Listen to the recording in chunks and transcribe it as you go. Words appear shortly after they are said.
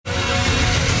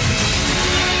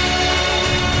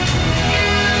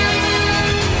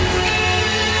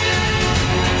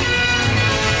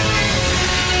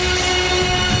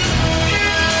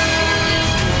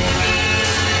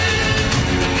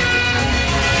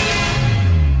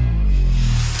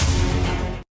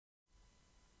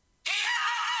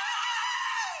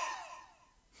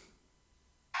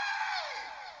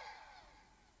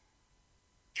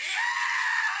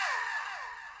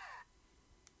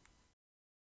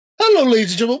Hello,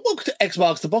 ladies and gentlemen. Welcome to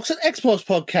Xbox the Box and Xbox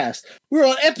Podcast. We're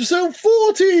on episode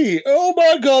 40. Oh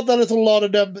my god, that is a lot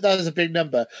of number. That is a big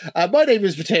number. My name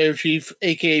is Potato Chief,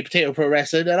 aka Potato Pro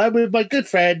Wrestling, and I'm with my good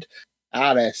friend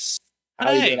Alice. How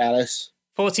are you doing, Alice?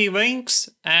 40 winks,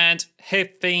 and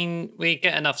hoping we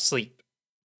get enough sleep.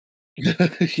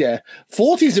 Yeah,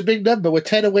 40 is a big number. We're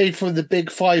 10 away from the big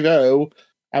 5-0,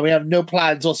 and we have no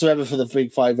plans whatsoever for the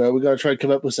big 5-0. We're going to try and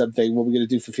come up with something. What we're going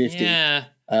to do for 50. Yeah.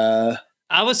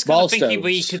 I was kind of thinking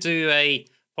we could do a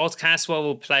podcast where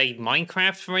we'll play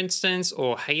Minecraft, for instance,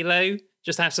 or Halo,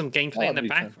 just have some gameplay in the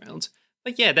background. Fun.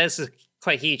 But yeah, there's a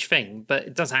quite huge thing, but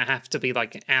it doesn't have to be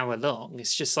like an hour long.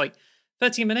 It's just like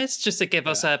 30 minutes just to give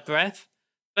us a breath.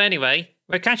 But anyway,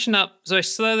 we're catching up. So we're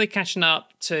slowly catching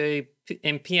up to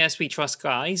in PS We Trust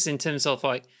Guys in terms of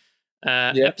like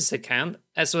episode count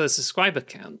as well as subscriber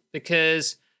count,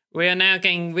 because we are now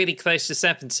getting really close to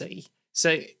 70.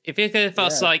 So if you could give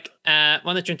us like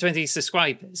 120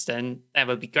 subscribers, then that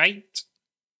would be great.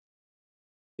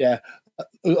 Yeah.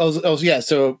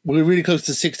 So we're really close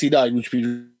to 69, which would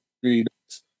be really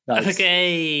nice.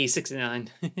 Okay, 69.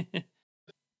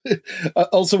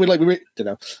 Also, we don't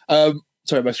know.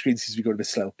 Sorry, my screen seems to be going a bit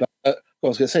slow. But what I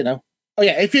was going to say now. Oh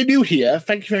yeah, if you're new here,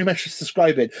 thank you very much for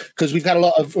subscribing, because we've had a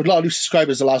lot of new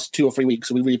subscribers the last 2 or 3 weeks,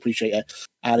 so we really appreciate it,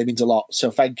 and it means a lot.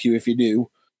 So thank you if you're new.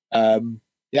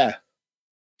 Yeah.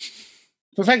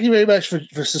 But thank you very much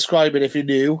for subscribing if you're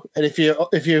new, and if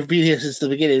you've been here since the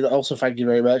beginning, also thank you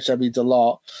very much. That means a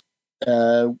lot.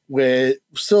 We're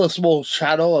still a small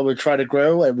channel, and we're trying to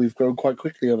grow, and we've grown quite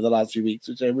quickly over the last few weeks,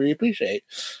 which I really appreciate.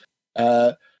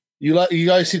 You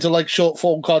guys seem to like short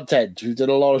form content. We've done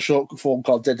a lot of short form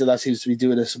content, and that seems to be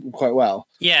doing us quite well.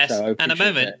 Yes, so at the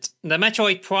moment, the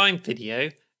Metroid Prime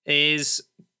video is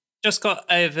just got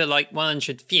over like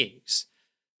 100 views.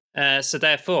 So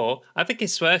therefore, I think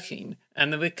it's working,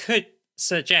 and we could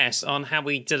suggest on how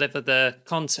we deliver the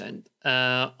content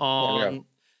on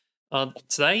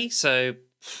today. So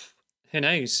who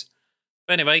knows?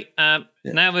 But anyway,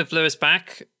 now with Lewis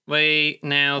back,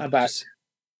 I'm back.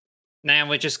 Now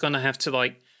we're just gonna have to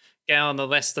like get on the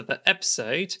rest of the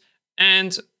episode.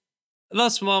 And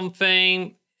last one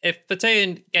thing. If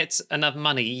Potato gets enough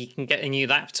money, he can get a new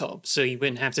laptop, so he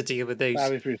wouldn't have to deal with those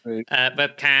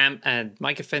webcam and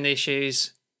microphone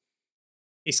issues.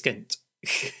 He's skint.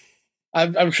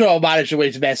 I'm sure I'll manage a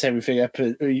way to mess everything up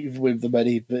with the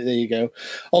money, but there you go.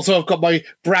 Also, I've got my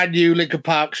brand new Linkin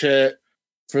Park shirt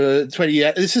for 20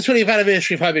 years. This is 20th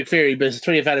anniversary of High Big Theory, but it's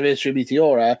 20th anniversary of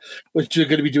Meteora, which we're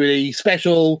going to be doing a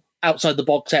special Outside the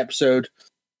Box episode,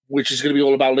 which is going to be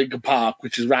all about Linkin Park,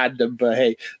 which is random, but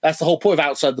hey, that's the whole point of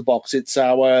Outside the Box. It's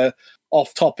our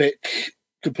off-topic,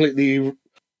 completely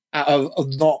out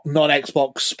of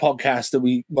non-Xbox podcast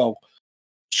that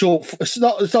short. It's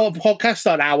not a podcast, it's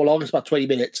not an hour long, it's about 20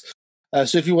 minutes.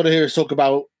 So if you want to hear us talk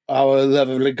about our love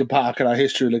of Linkin Park and our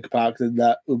history of Linkin Park, then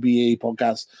that will be a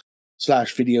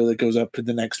podcast/video that goes up in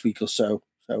the next week or so.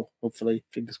 So hopefully,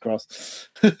 fingers crossed.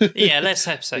 Yeah, let's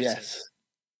hope so. Yes.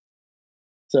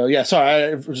 So, yeah,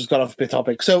 sorry, I've just got off a bit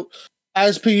topic. So,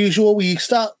 as per usual, we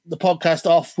start the podcast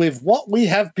off with what we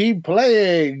have been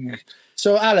playing.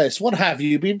 So, Alice, what have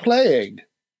you been playing?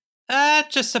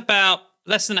 Just about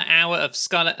less than an hour of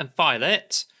Scarlet and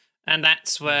Violet, and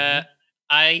that's where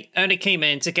I only came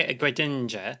in to get a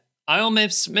Greninja. I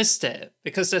almost missed it,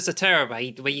 because there's a Terra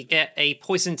raid where you get a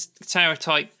poisoned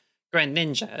Terra-type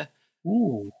Greninja.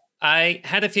 Ooh. I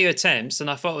had a few attempts, and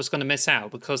I thought I was going to miss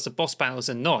out, because the boss battle is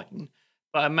annoying.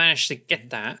 But I managed to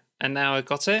get that, and now I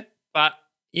got it. But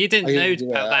you didn't know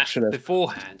about that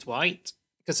beforehand, right?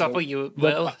 Because I thought you were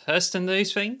well versed in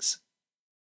those things.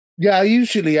 Yeah, I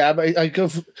usually am. I go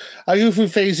through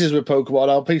phases with Pokemon.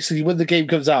 I'll basically, when the game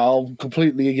comes out, I'll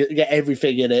completely get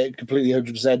everything in it, completely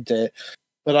 100% it.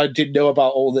 But I didn't know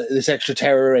about all this extra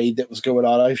terror raid that was going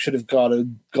on. I should have gone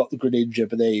and got the Greninja,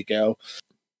 but there you go.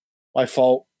 My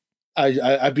fault.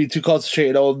 I've been too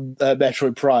concentrated on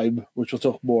Metroid Prime, which we'll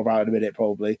talk more about in a minute,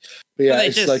 probably. But yeah,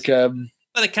 it's like... Well,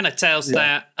 it kind of tells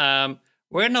that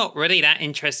we're not really that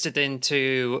interested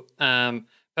into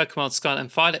Pokemon Scarlet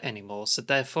and Violet anymore, so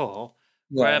therefore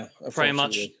we're pretty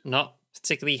much not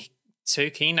particularly too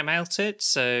keen about it.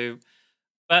 So,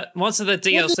 but once the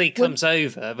DLC comes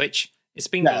over, which it's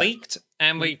been leaked,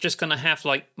 and we're just going to have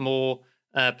like more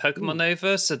Pokemon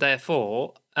over, so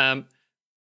therefore, I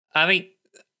mean...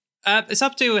 it's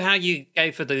up to how you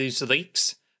go for those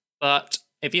leaks, but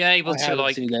if you're able to,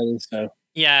 like,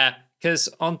 yeah, because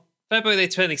on February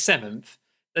 27th,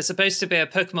 there's supposed to be a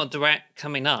Pokemon Direct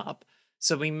coming up,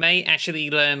 so we may actually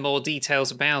learn more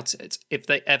details about it if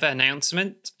they ever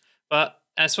announcement. But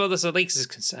as far as the leaks is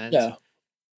concerned,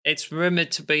 it's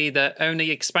rumored to be the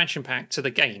only expansion pack to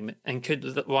the game and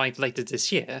could arrive later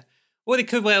this year, or it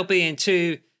could well be in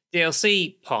 2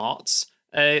 DLC parts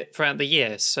throughout the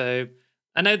year. So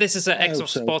I know this is an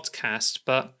Xbox podcast,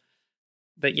 but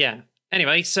yeah.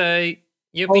 Anyway, so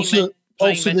you've been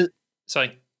playing.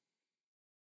 Sorry.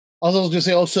 I was going to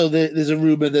say also there's a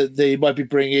rumor that they might be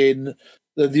bringing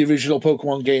the original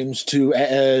Pokemon games to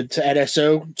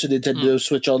NSO, to Nintendo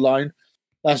Switch Online.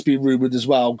 That's been rumored as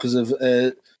well because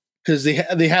they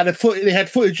had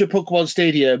footage of Pokemon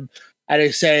Stadium, and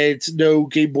it said no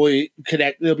Game Boy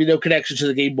connect. There'll be no connection to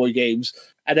the Game Boy games,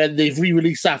 and then they've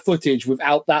re-released that footage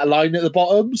without that line at the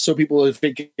bottom, so people are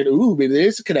thinking, "Ooh, maybe there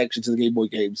is a connection to the Game Boy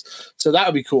games." So that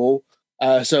would be cool.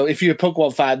 So if you're a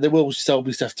Pokemon fan, there will still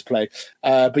be stuff to play.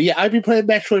 But yeah, I've been playing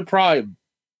Metroid Prime.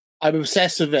 I'm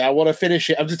obsessed with it. I want to finish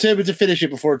it. I'm determined to finish it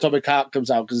before Atomic Heart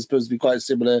comes out because it's supposed to be quite a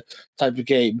similar type of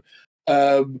game.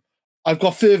 I've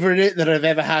got further in it than I've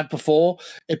ever had before.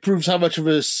 It proves how much of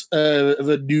a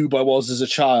noob I was as a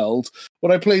child.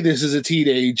 When I played this as a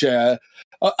teenager,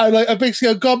 I'm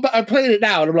playing it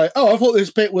now, and I'm like, oh, I thought this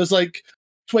bit was like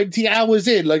 20 hours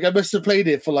in. Like, I must have played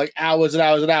it for like hours and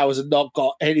hours and hours and not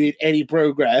got any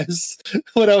progress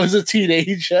when I was a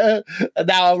teenager. And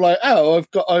now I'm like, oh,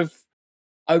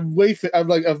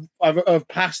 I've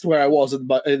passed where I was in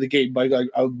the game by like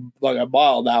a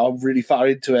mile now. I'm really far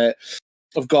into it.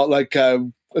 I've got like I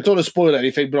don't want to spoil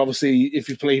anything, but obviously if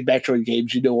you've played Metroid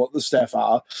games, you know what the stuff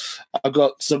are. I've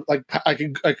got some like I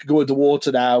can go into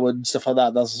water now and stuff like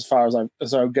that. That's as far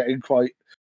as I'm getting quite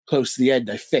close to the end,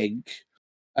 I think.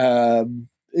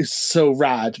 It's so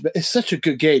rad, but it's such a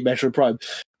good game, Metroid Prime.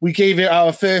 We gave it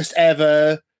our first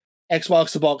ever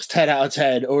Xbox Box 10 out of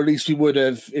 10, or at least we would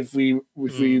have if we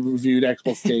reviewed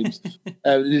Xbox games,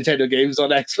 Nintendo games on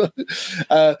Xbox,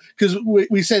 because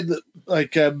we said that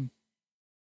like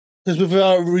because with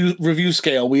our review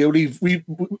scale, we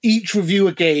each review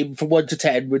a game from 1 to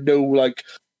 10 with no like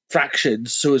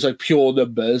fractions, so it's like pure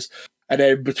numbers, and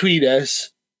then between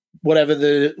us, whatever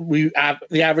the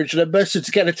average number. So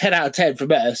to get a 10 out of 10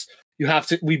 from us,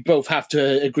 we both have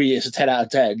to agree it's a 10 out of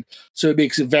 10. So it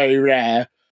makes it very rare.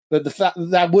 But the fact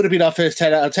that would have been our first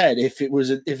 10 out of 10 if it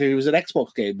was an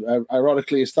Xbox game.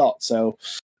 Ironically, it's not. So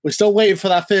we're still waiting for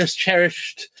that first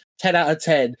cherished 10 out of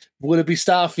 10. Will it be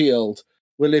Starfield?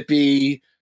 Will it be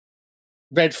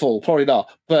Redfall? Probably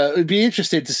not. But it'd be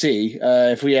interesting to see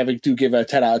if we ever do give a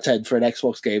 10 out of 10 for an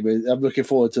Xbox game. I'm looking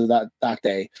forward to that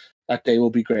day. That day will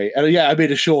be great. And yeah, I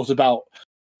made a short about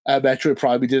Metroid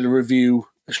Prime. We did a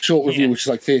short review, which is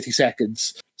like 30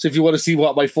 seconds. So if you want to see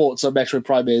what my thoughts on Metroid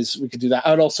Prime is, we can do that.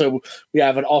 And also, we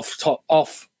have an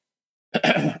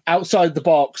outside the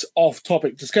box,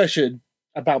 off-topic discussion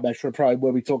about Metroid Prime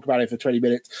where we talk about it for 20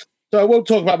 minutes. So I won't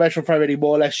talk about Metroid Prime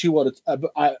anymore unless you want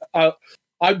to.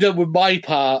 I'm done with my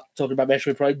part talking about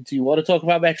Metroid Prime. Do you want to talk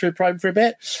about Metroid Prime for a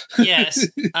bit? Yes,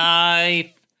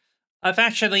 I've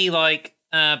actually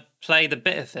played a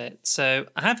bit of it, so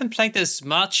I haven't played as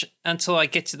much until I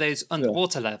get to those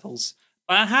underwater levels.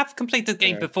 But I have completed the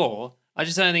game before. I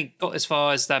just only got as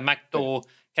far as the Magdor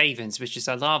Cave-ins, which is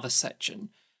a lava section,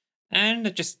 and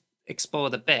I just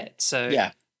explored a bit. So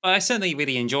but I certainly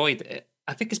really enjoyed it.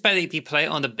 I think it's better if you play it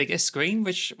on the biggest screen,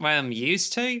 which I'm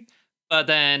used to. But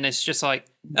then it's just like,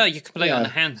 oh, you can play it on a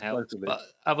handheld. Totally. But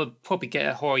I would probably get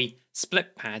a Hori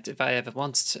split pad if I ever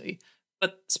wanted to.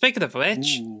 But speaking of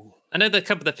which, I know that a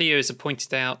couple of the videos have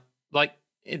pointed out, like,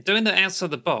 during the outside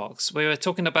of the box, we were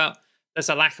talking about there's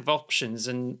a lack of options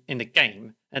in the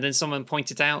game. And then someone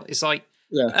pointed out, it's like,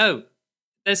 oh,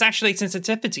 there's actually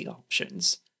sensitivity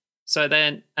options. So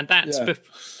then, and that's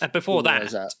before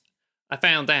that, I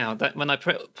found out that when I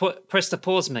press the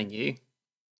pause menu,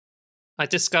 I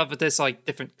discovered there's like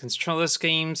different controller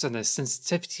schemes and there's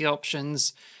sensitivity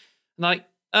options. Like,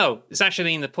 oh, it's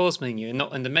actually in the pause menu and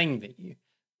not in the main menu.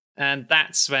 And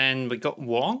that's when we got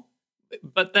wrong.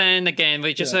 But then again,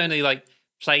 we just only like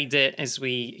played it as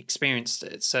we experienced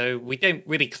it. So we don't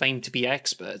really claim to be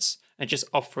experts and just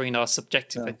offering our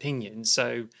subjective opinion.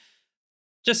 So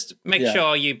just make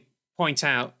sure you point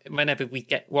out whenever we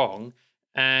get wrong.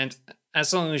 And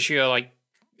as long as you're like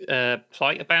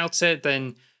polite about it,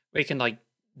 then we can like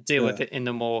deal with it in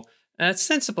a more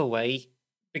sensible way.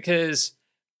 Because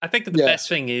I think the best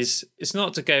thing is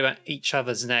not to go at each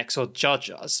other's necks or judge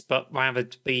us, but rather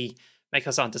to make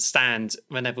us understand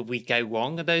whenever we go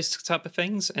wrong and those type of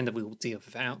things, and then we will deal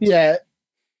with that. Yeah.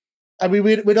 I mean,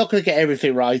 we're not going to get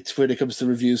everything right when it comes to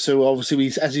reviews. So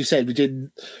obviously, as you said, we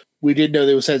didn't know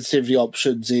there were sensitivity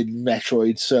options in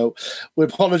Metroid. So we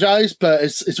apologise, but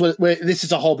this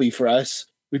is a hobby for us.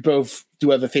 We both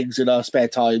do other things in our spare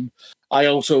time. I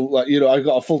also, I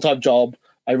got a full-time job.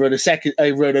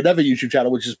 I run another YouTube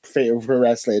channel, which is Fatal Pro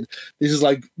Wrestling. This is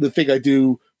like the thing I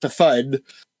do for fun.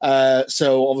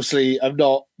 So obviously I'm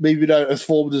maybe not as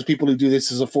formed as people who do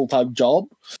this as a full-time job,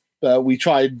 but we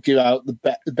try and give out the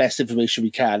best information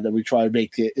we can, and we try and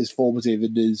make it as formative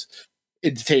and as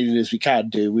entertaining as we can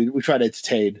do. We try to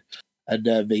entertain and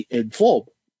inform,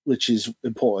 which is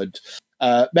important.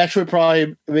 Metroid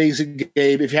Prime, amazing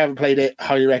game. If you haven't played it,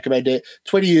 highly recommend it.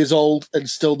 20 years old and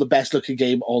still the best looking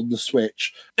game on the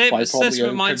Switch. This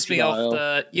reminds me of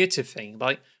the YouTube thing.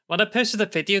 Like when I posted the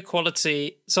video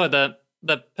posted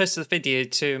the video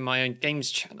to my own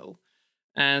games channel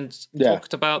and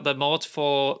talked about the mod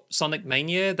for Sonic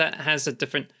Mania that has a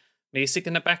different music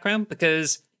in the background,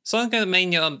 because Sonic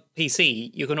Mania on PC,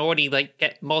 you can already like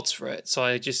get mods for it.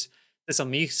 So there's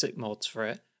some music mods for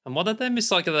it. And one of them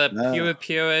is like the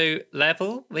Puro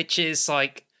level, which is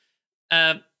like,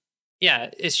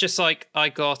 it's just like I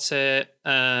got it.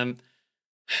 How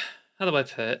do I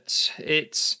put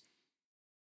it?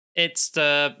 It's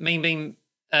the main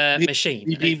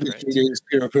machine.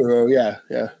 Puro, yeah.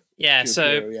 Yeah,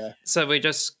 Puro, so we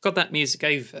just got that music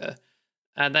over,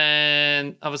 and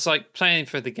then I was like playing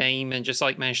through the game and just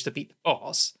like managed to beat the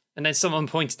boss. And then someone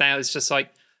pointed out, it's just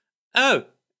like, oh,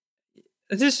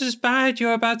 this is bad,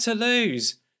 you're about to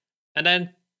lose. And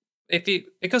then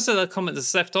because of the comment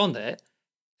that's left on it,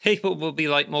 people will be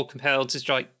like more compelled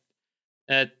to like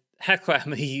heckle at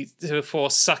me for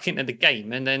sucking at the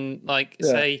game, and then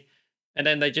say, and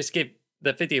then they just give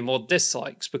the video more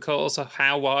dislikes because of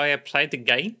how I played the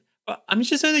game. But I'm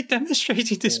just only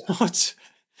demonstrating this mod.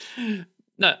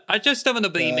 No, I just don't want to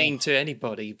be mean to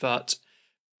anybody, but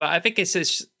I think it's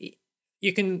just,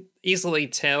 you can easily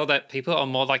tell that people are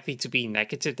more likely to be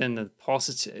negative than the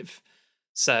positive.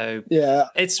 So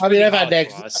it's really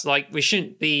hard for us. Like, we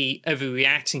shouldn't be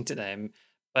overreacting to them,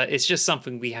 but it's just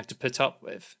something we have to put up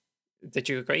with. Did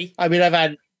you agree? I've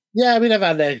had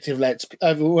negative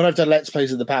when I've done Let's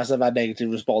Plays in the past, I've had negative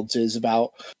responses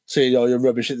about saying, "Oh, you're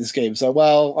rubbish at this game." So,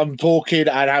 well, I'm talking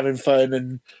and having fun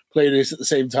and playing this at the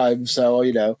same time. So,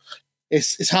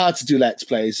 it's hard to do Let's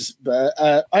Plays, but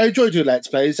I enjoy doing Let's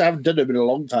Plays. I haven't done them in a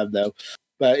long time though,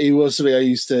 but it was something I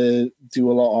used to do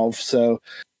a lot of. So,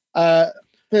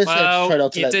 personally, I try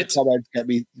not to let the comments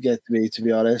get to me. To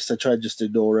be honest, I try just to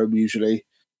ignore them usually.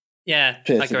 Yeah,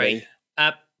 personally. I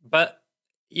agree. But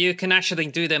you can actually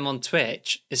do them on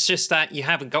Twitch. It's just that you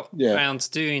haven't got around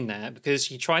to doing that because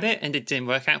you tried it and it didn't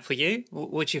work out for you.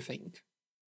 What do you think?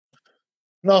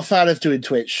 Not a fan of doing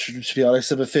Twitch, to be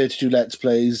honest. I prefer to do Let's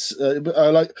Plays. I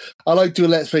like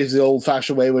doing Let's Plays the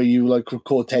old-fashioned way where you like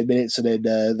record 10 minutes and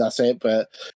then that's it. But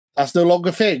that's no longer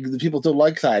a thing. People don't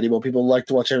like that anymore. People like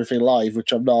to watch everything live,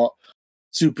 which I'm not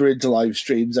super into live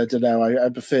streams. I don't know. I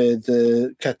prefer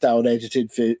the cut-down edited,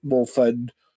 more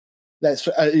fun. I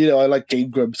like Game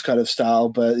Grumps kind of style,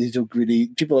 but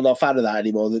people are not a fan of that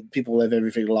anymore. That people live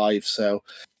everything live, so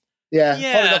probably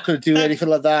not going to do anything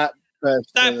like that.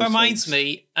 That reminds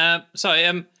me.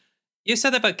 You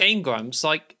said about Game Grumps.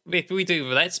 Like, if we do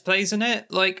Let's Plays in it,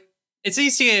 like it's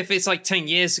easier if it's like 10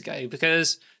 years ago,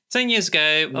 because 10 years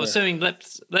ago I was doing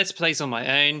Let's Plays on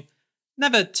my own,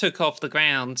 never took off the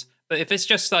ground. But if it's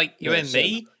just like you and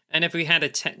me, and if we had a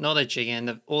technology and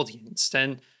an audience,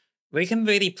 then we can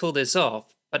really pull this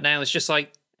off. But now it's just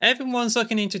like everyone's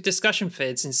looking into discussion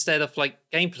feeds instead of like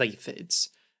gameplay feeds.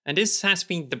 And this has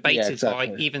been debated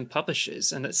by even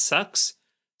publishers, and it sucks.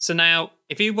 So now,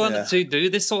 if you want to do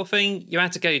this sort of thing, you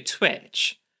have to go to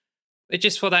Twitch. It's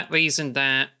just for that reason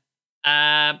that,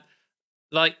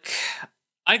 like,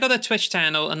 I got a Twitch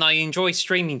channel and I enjoy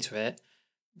streaming to it.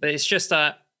 But it's just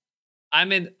that I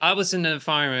was in an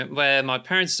environment where my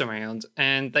parents are around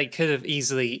and they could have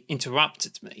easily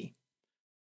interrupted me.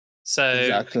 So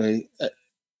exactly.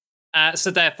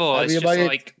 So therefore, it's just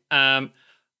like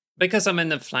because I'm in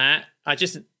the flat, I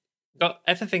just got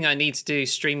everything I need to do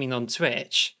streaming on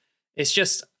Twitch. It's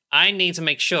just I need to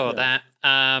make sure that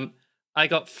I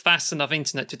got fast enough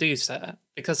internet to do so,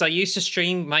 because I used to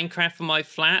stream Minecraft from my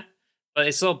flat, but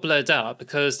it's all blurred up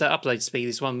because the upload speed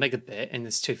is 1 megabit and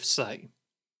it's too slow.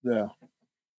 Yeah.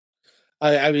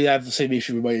 I have the same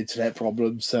issue with my internet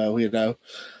problems, so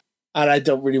and I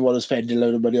don't really want to spend a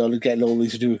load of money on getting all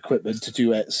these new equipment to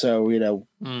do it. So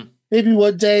maybe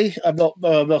one day. I'm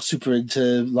not super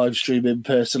into live streaming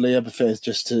personally. I prefer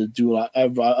just to do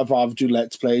I'd rather do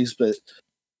Let's Plays, but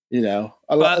if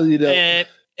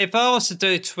I was to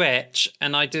do Twitch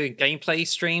and I do gameplay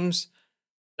streams,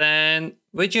 then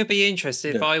would you be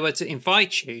interested if I were to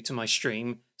invite you to my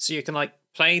stream so you can like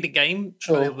play the game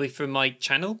probably through my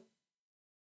channel?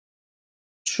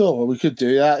 Sure, we could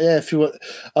do that. Yeah, if you want.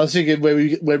 I was thinking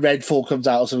when Redfall comes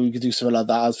out, so we could do something like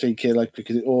that. I was thinking like we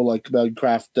could, or like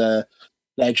Minecraft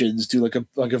Legends, do like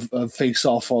a face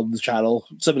off on the channel,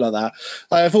 something like that.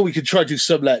 I thought we could try to do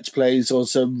some Let's Plays or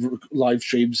some live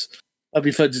streams. That'd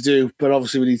be fun to do, but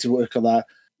obviously we need to work on that.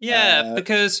 Yeah,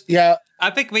 because yeah,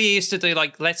 I think we used to do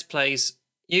like Let's Plays.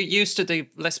 You used to do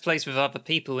Let's Plays with other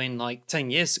people in like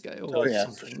 10 years ago or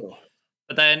something. Sure.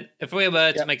 But then if we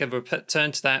were to make a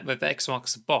return to that with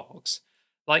Xbox Box,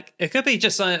 like it could be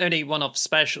just only one-off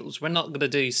specials. We're not going to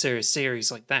do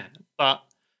series like that. But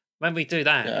when we do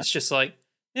that, it's just like,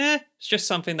 it's just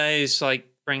something that is like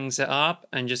brings it up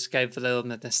and just gave a little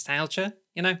bit of nostalgia,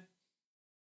 you know?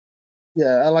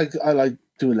 Yeah, I like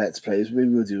doing Let's Plays. Maybe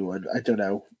we'll do one. I don't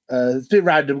know. It's a bit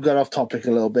random, got off topic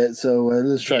a little bit, so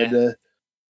let's try to.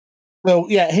 Well,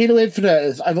 yeah, Halo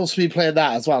Infinite. I've also been playing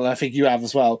that as well, and I think you have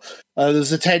as well.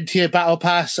 There's a 10-tier battle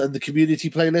pass, and the community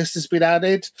playlist has been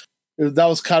added. That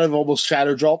was kind of almost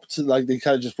shadow dropped. Like they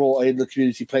kind of just brought in the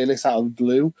community playlist out of the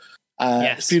blue.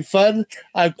 It's been fun.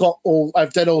 I've done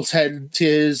all 10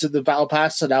 tiers of the battle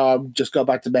pass, so now I'm just going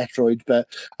back to Metroid. But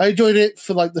I enjoyed it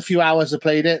for like the few hours I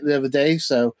played it the other day.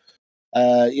 So,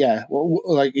 yeah.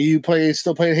 Like, are you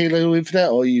still playing Halo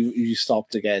Infinite, or you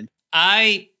stopped again?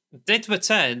 I did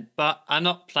return, but I'm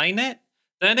not playing it.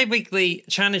 The only weekly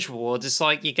challenge reward is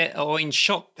like you get an orange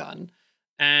shotgun,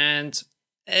 and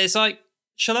it's like,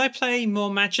 should I play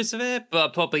more matches of it?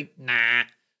 But probably nah.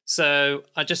 So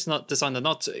I just decided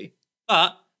not to.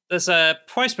 But there's a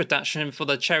price reduction for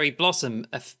the Cherry Blossom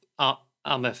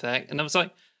armor effect, and I was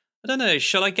like, I don't know,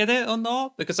 should I get it or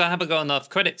not? Because I haven't got enough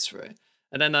credits for it.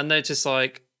 And then I noticed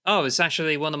like, oh, it's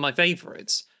actually one of my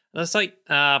favorites. And I was like,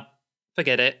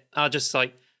 forget it. I'll just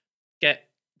like get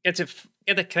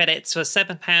the credits for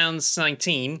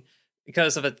 £7.19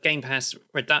 because of a Game Pass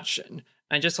reduction.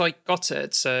 I just like got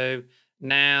it, so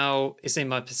now it's in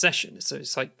my possession. So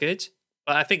it's like good.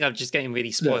 But I think I'm just getting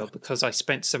really spoiled because I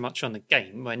spent so much on the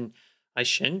game when I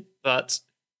shouldn't. But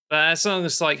as long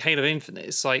as like Halo Infinite,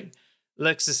 it's like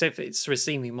looks as if it's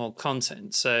receiving more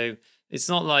content. So it's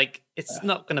not like it's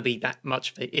not going to be that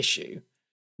much of an issue.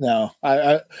 No,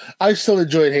 I still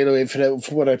enjoyed Halo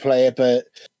Infinite when I play it, but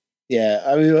yeah,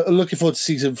 I mean, I'm looking forward to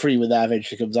season 3 when that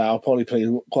eventually comes out. I'll probably play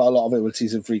quite a lot of it when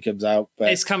season 3 comes out.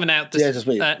 But it's coming out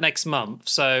next month,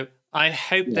 so I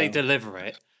hope they deliver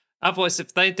it. Otherwise,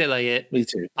 if they delay it, me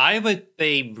too. I would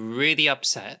be really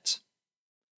upset.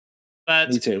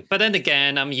 But me too. But then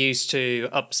again, I'm used to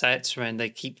upsets when they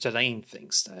keep delaying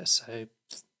things there. So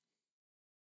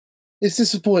it's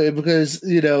disappointing because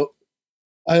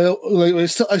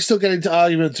I still get into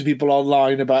arguments with people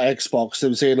online about Xbox.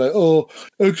 Them saying like, "Oh,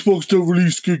 Xbox don't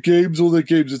release good games. All their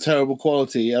games are terrible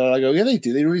quality." And I go, "Yeah, they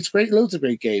do. They release loads of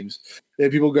great games."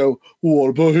 Then people go, well, "What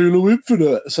about Halo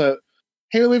Infinite?" So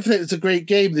Halo Infinite is a great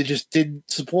game. They just didn't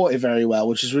support it very well,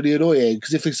 which is really annoying.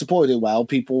 Because if they supported it well,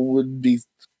 people wouldn't be.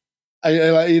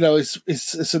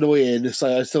 It's annoying. It's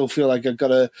like I still feel like I've got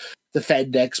to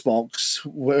defend Xbox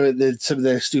where some of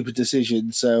their stupid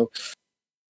decisions. So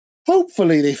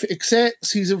hopefully they fix it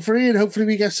season 3, and hopefully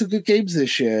we get some good games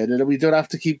this year, and we don't have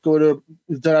to keep we don't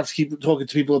have to keep talking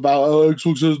to people about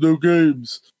Xbox has no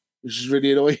games, which is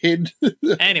really annoying.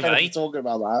 Anyway, talking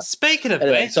about that. Speaking of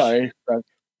which, sorry.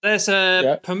 There's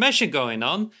a promotion going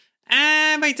on,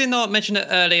 and we did not mention it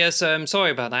earlier, so I'm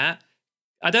sorry about that.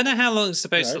 I don't know how long it's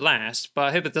supposed to last, but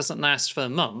I hope it doesn't last for a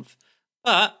month.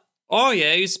 But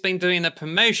Oreo's been doing a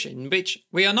promotion, which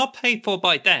we are not paid for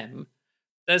by them.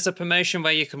 There's a promotion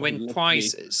where you can win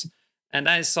prizes, and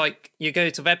that's like you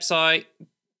go to the website,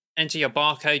 enter your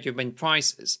barcode, you win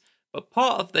prizes. But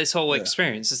part of this whole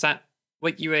experience is that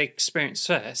what you experience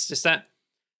first is that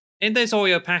in those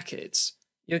Oreo packets,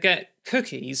 you get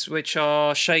cookies which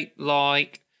are shaped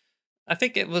like, I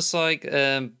think it was like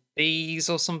bees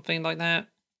or something like that.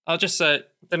 I'll just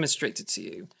demonstrate it to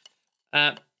you.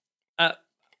 The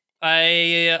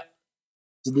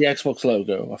Xbox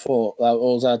logo. I thought that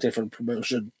was a different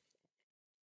promotion.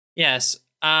 Yes,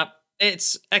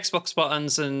 it's Xbox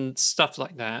buttons and stuff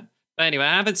like that. But anyway,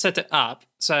 I haven't set it up,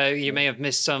 so you may have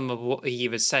missed some of what he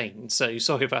was saying. So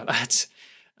sorry about that.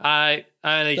 I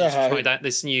only just tried out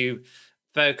this new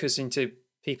focus into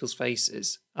people's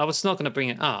faces. I was not going to bring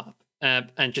it up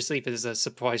and just leave it as a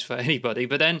surprise for anybody,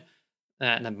 but then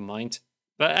never mind.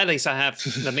 But at least I have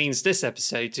the means this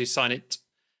episode to sign it,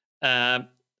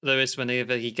 Lewis,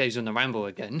 whenever he goes on a ramble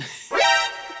again.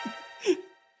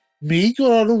 Me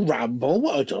go on a ramble?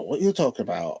 I don't know what you're talking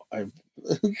about.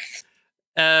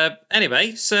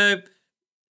 Anyway, so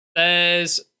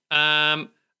there's I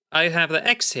have the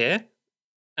X here,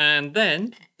 and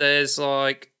then there's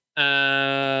like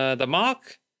the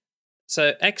mark.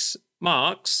 So X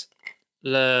marks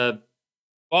the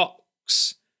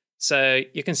box. So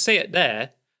you can see it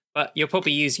there, but you're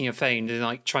probably using your phone to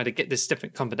like try to get this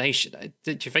different combination.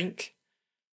 Did you think?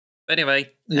 But anyway,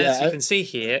 as you can see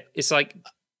here, it's like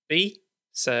B.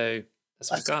 So that's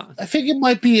what we got. I think it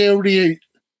might be only.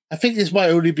 I think this might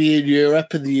only be in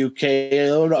Europe and the UK.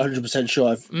 I'm not 100%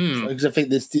 sure because I think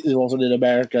this wasn't in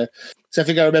America. So I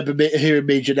think I remember hearing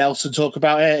Major Nelson talk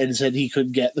about it and said he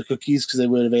couldn't get the cookies because they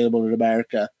weren't available in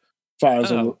America, as far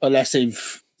as unless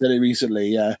they've done it recently.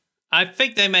 Yeah, I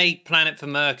think they may plan it for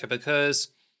America because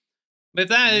with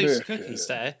those cookies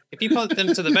there, if you put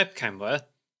them to the web camera,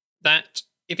 that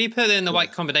if you put it in the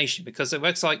right combination, because it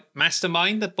works like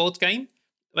Mastermind, the board game,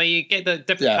 where you get the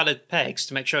different coloured pegs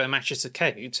to make sure it matches the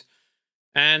code.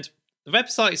 And the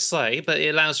websites say, but it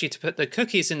allows you to put the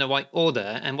cookies in the right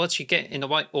order. And once you get in the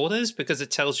right orders, because it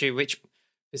tells you which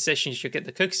positions you get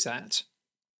the cookies at.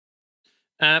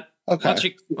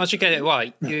 Once you get it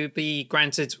right, you'll be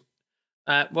granted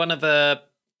one of the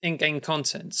in-game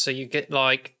content. So you get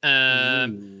like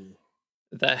the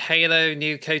Halo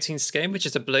new coating scheme, which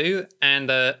is a blue, and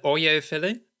the Oreo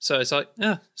filling. So it's like,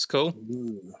 it's cool.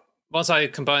 Once I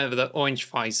combine it with the orange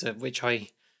visor, which I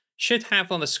should have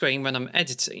on the screen when I'm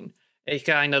editing, it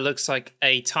kind of looks like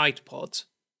a Tide Pod.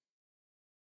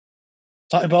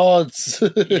 Tide Pods.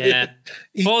 Yeah.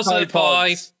 Forza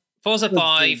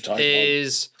 5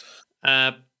 is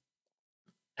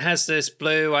has this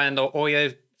blue and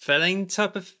Oreo filling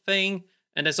type of thing.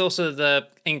 And there's also the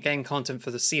in-game content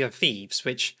for the Sea of Thieves,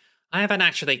 which I haven't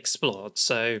actually explored,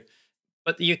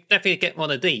 but you definitely get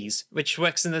one of these, which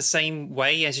works in the same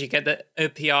way as you get the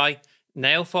OPI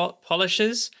nail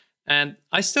polishers. And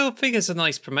I still think it's a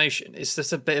nice promotion. It's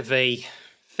just a bit of a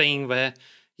thing where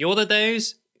you order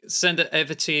those, send it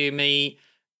over to me,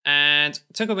 and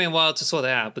it took me a while to sort it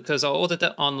out because I ordered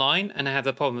it online and I have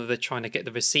the problem of it trying to get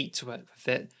the receipt to work with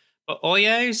it. But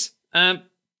Oreos,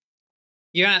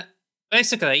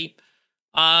 basically,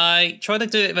 I tried to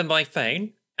do it with my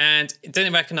phone, and it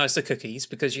didn't recognize the cookies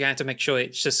because you had to make sure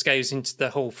it just goes into the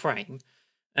whole frame.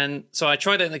 And so I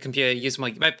tried it on the computer using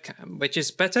my webcam, which is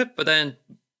better, but then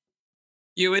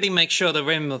you really make sure the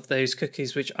rim of those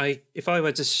cookies, which if I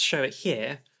were to show it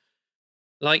here,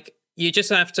 like you just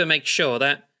have to make sure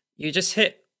that you just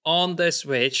hit on this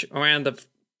ridge around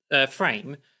the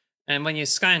frame, and when you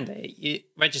scan it, it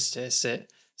registers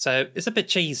it. So it's a bit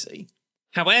cheesy.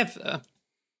 However,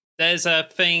 there's a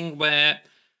thing where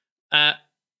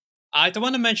I don't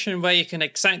want to mention where you can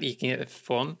exactly get it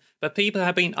from, but people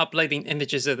have been uploading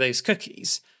images of those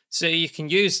cookies, so you can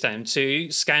use them to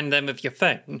scan them with your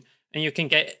phone, and you can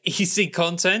get easy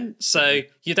content. So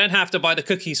you don't have to buy the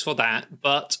cookies for that,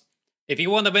 but if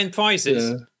you want to win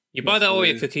prizes, you buy the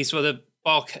Oreo cookies for the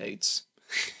barcodes.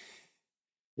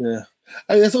 Yeah,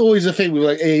 that's always the thing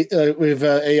with with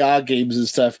AR games and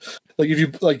stuff. Like if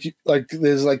you like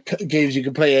there's like games you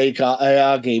can play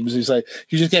AR games. It's like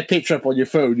you just get a picture up on your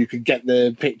phone, you can get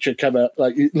the picture come up.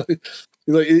 Like you can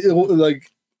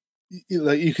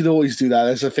always do that.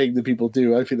 That's a thing that people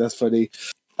do. I think that's funny.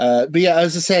 But yeah,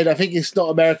 as I said, I think it's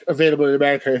not available in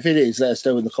America. If it is, let us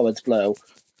know in the comments below.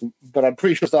 But I'm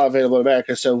pretty sure it's not available in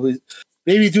America. So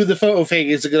maybe do the photo thing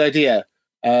is a good idea.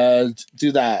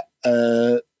 Do that.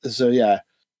 So yeah,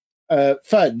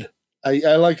 fun.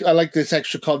 I like this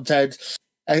extra content.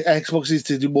 Xbox needs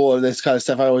to do more of this kind of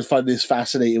stuff. I always find this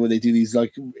fascinating when they do these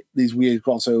weird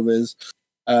crossovers.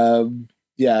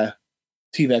 Yeah,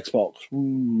 Team Xbox.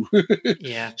 Ooh.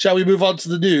 Yeah. Shall we move on to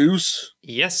the news?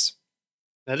 Yes.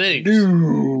 The news.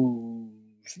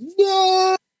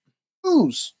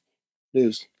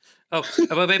 News. Oh,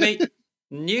 well, baby.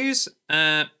 News.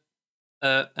 Hang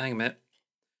a minute.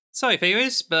 Sorry,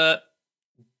 viewers, but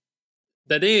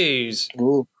the news.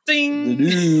 Ooh. Ding. The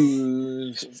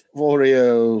news.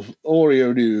 Oreo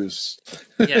news.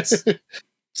 Yes.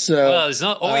 So it's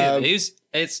not Oreo news.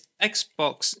 It's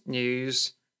Xbox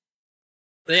news.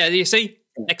 Yeah, you see,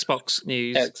 Xbox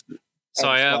news.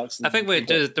 Sorry, I think we're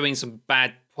doing some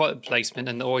bad product placement,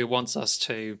 and Oreo wants us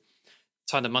to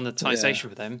sign a monetization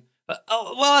with them. But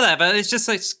whatever. It's just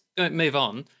let's move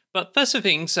on. But first of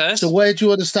things first. So where do you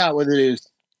want to start with the news?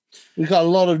 We've got a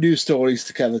lot of news stories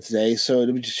to cover today, so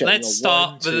let me just check. Let's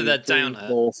start with the downer.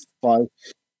 4, 5,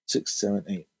 6, 7,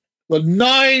 8. Well,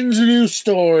 9 news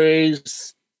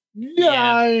stories. 9.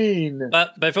 Yeah.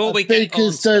 But before we get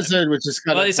on, dozen, which is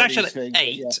kind of it's actually thing,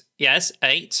 8. Yeah. Yes,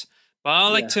 8. But I'd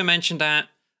like to mention that.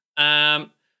 Well,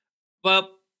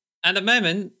 at the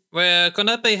moment we're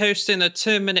gonna be hosting a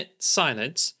 2-minute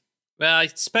silence where I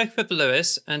spoke with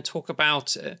Lewis and talk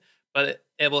about it, but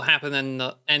it will happen in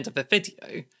the end of the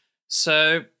video.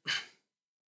 So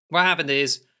what happened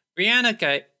is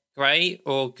Brianna Gray,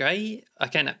 or Gray, I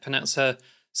cannot pronounce her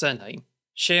surname.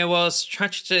 She was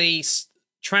tragically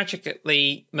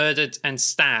murdered and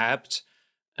stabbed,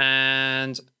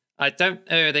 and I don't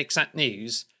know the exact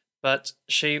news, but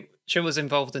she was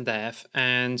involved in death,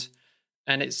 and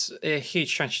it's a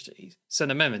huge tragedy. So at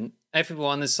the moment,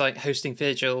 everyone is like hosting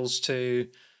vigils to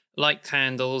light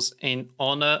candles in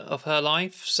honor of her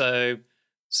life. So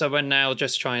we're now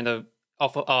just trying to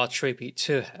offer our tribute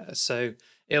to her. So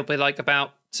it'll be like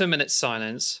about 2 minutes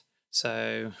silence.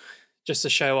 So just to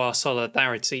show our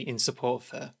solidarity in support of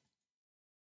her.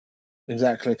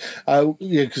 Exactly. Yeah,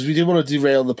 because we didn't want to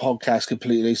derail the podcast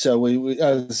completely. So we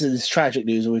this is tragic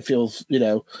news, and we feel,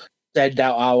 send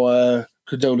out our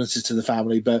condolences to the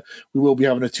family. But we will be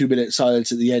having a 2-minute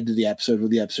silence at the end of the episode when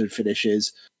the episode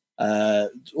finishes,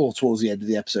 or towards the end of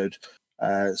the episode.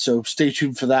 So stay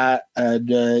tuned for that.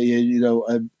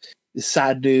 And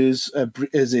sad news.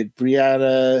 Is it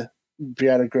Brianna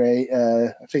Gray?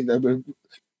 I think I'm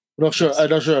not sure. I'm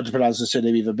not sure how to pronounce the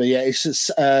surname either. But yeah, it's just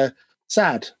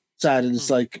sad, and it's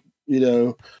like, I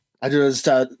don't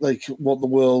understand like what the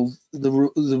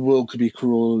world could be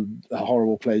cruel and a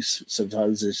horrible place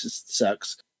sometimes. It just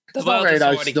sucks. It's not very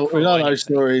nice. Not a nice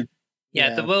story.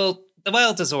 Yeah, the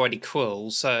world is already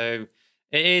cruel, so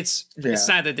it's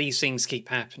sad that these things keep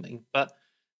happening. But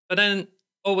then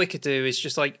all we could do is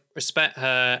just like respect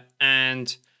her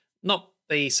and not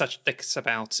be such dicks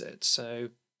about it. So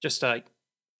just like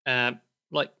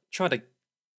try to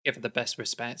give her the best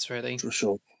respects, really. For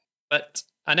sure. But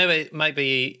I know it might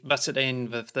be butted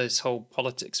in with this whole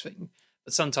politics thing,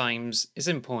 but sometimes it's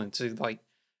important to like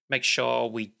make sure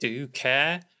we do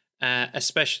care,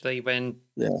 especially when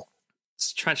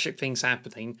tragic things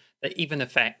happening that even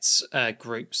affects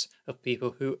groups of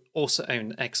people who also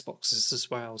own Xboxes as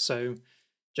well. So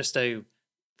just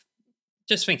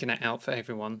thinking that out for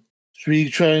everyone. Should we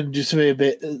try and do something a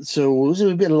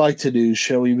bit lighter news?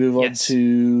 Shall we move on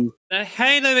to... The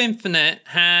Halo Infinite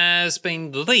has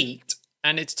been leaked,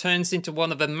 and it turns into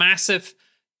one of the massive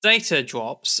data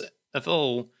drops of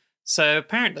all. So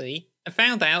apparently, I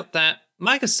found out that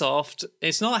Microsoft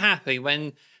is not happy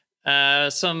when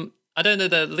the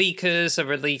leakers have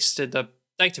released the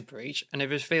data breach, and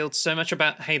they've revealed so much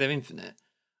about Halo Infinite.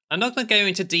 I'm not going to go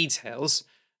into details,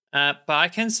 but I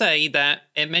can say that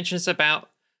it mentions about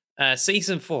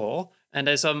Season 4, and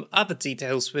there's some other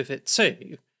details with it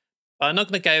too. But I'm not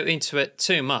going to go into it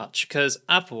too much, because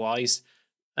otherwise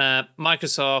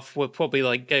Microsoft will probably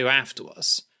like go after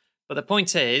us. But the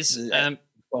point is...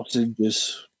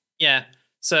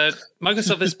 so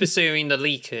Microsoft is pursuing the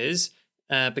leakers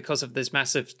because of this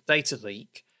massive data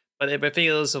leak, but it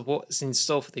reveals of what's in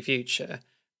store for the future.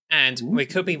 And we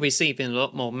could be receiving a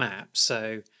lot more maps,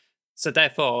 so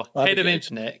therefore, Halo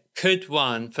Infinite could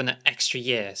run for an extra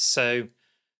year. So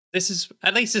this is,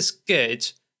 at least it's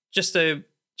good. Just a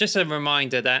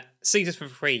reminder that Season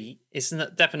 3 is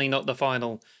definitely not the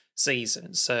final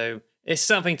season. So it's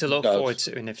something to look forward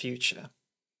to in the future.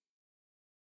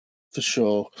 For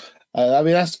sure.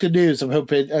 That's good news. I'm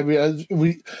hoping.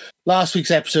 Last week's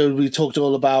episode, we talked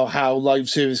all about how live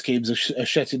service games are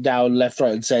shutting down left,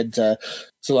 right, and centre.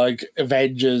 So like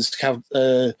Avengers,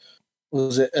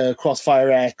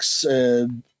 Crossfire X,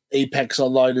 Apex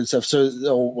Online and stuff,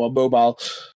 or mobile.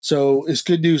 So it's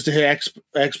good news to hear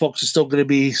Xbox is still going to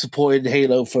be supporting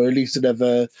Halo for at least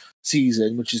another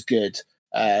season, which is good.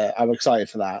 I'm excited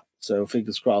for that. So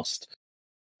fingers crossed.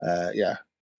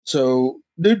 So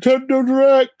Nintendo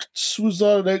Direct was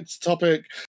our next topic.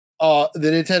 The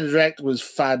Nintendo Direct was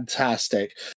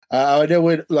fantastic. I know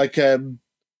we're not a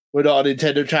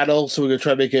Nintendo channel, so we're going to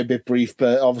try and make it a bit brief,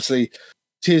 but obviously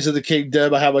Tears of the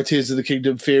Kingdom, I have my Tears of the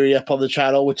Kingdom theory up on the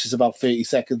channel, which is about 30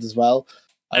 seconds as well.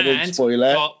 I won't spoil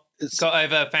it. It's got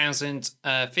over 1,000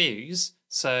 views,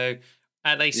 so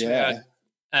at least we are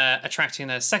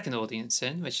attracting a second audience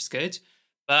in, which is good.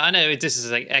 But I know this is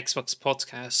an Xbox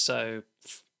podcast, so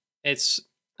it's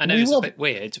a bit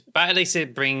weird, but at least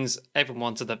it brings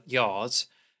everyone to the yard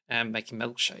and making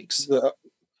milkshakes.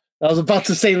 I was about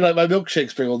to say, like, my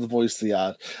milkshakes bring all the boys to the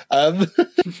yard. I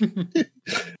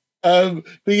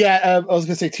was going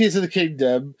to say Tears of the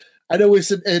Kingdom. I know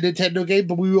it's a Nintendo game,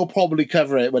 but we will probably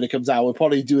cover it when it comes out. We'll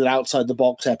probably do an outside the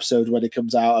box episode when it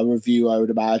comes out, a review, I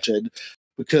would imagine,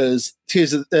 because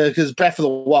Breath of the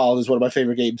Wild is one of my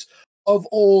favorite games of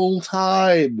all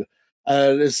time.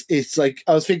 And it's like,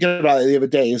 I was thinking about it the other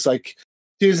day. It's like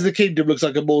Tears of the Kingdom looks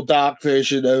like a more dark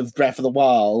version of Breath of the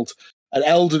Wild, and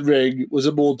Elden Ring was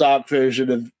a more dark version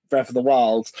of Breath of the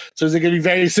Wild. So is it going to be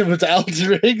very similar to Elden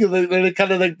Ring? And they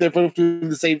kind of like they're both doing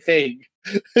the same thing.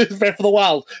 Breath of the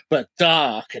Wild, but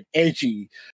dark and edgy.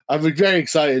 I'm very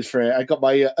excited for it. I got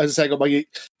my, as I said, I got my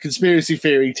conspiracy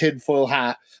theory tinfoil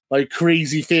hat, my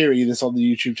crazy theory that's on the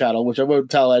YouTube channel, which I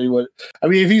won't tell anyone. I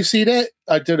mean, have you seen it?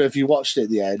 I don't know if you watched it at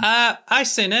the end. I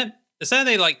seen it. It's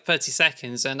only like 30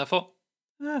 seconds, and I thought,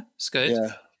 it's good.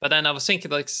 Yeah. But then I was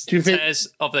thinking, like, Do you think-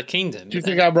 Tears of the Kingdom. Do you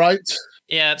think I'm right?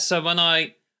 Yeah, so when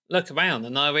I look around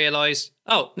and I realised,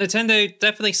 Nintendo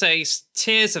definitely says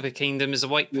Tears of the Kingdom is a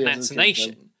white Tears of the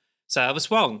pronunciation. So I was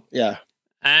wrong. Yeah.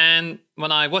 And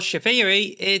when I watched your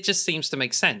theory, it just seems to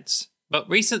make sense. But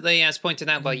recently, as pointed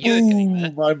out by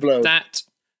Eurogamer, mind blown. that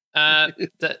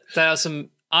that there are some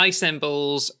eye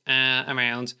symbols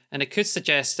around, and it could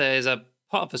suggest there's a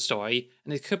part of the story,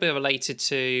 and it could be related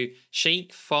to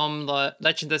Sheik from the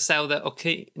Legend of Zelda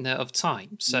Ocarina of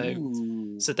Time.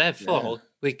 So therefore,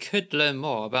 we could learn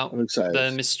more about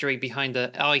the mystery behind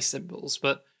the eye symbols,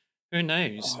 but who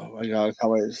knows? Oh my god, I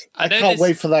can't wait. I can't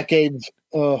wait for that game.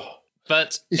 Oh.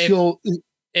 But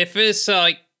if it's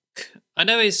like, I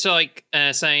know it's like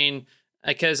saying,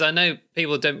 because I know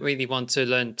people don't really want to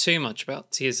learn too much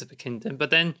about Tears of the Kingdom, but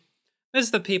then most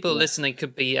of the people listening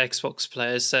could be Xbox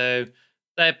players, so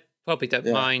they probably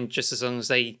don't mind, just as long as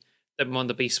they don't want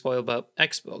to be spoiled about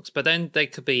Xbox. But then they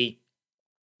could be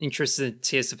interested in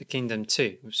Tears of the Kingdom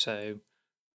too. So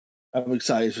I'm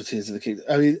excited for Tears of the Kingdom.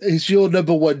 I mean, it's your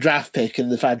number one draft pick in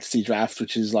the fantasy draft,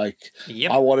 which is like,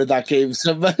 I wanted that game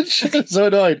so much. I'm so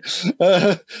annoyed.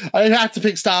 I had to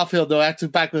pick Starfield though. I had to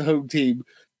back the home team.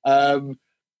 But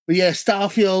yeah,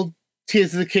 Starfield,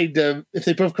 Tears of the Kingdom, if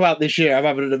they both come out this year, I'm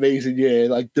having an amazing year.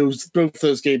 Like both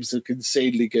those games look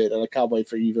insanely good, and I can't wait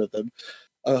for either of them.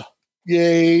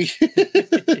 Yay!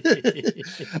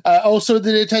 Also,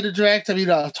 the Nintendo Direct. I mean,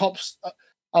 our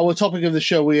topic of the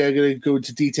show, we are going to go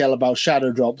into detail about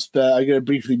Shadow Drops, but I'm going to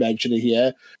briefly mention it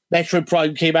here. Metroid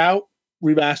Prime came out,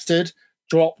 remastered,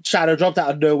 Shadow dropped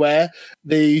out of nowhere.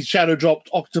 They Shadow dropped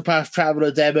Octopath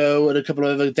Traveler demo and a couple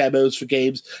of other demos for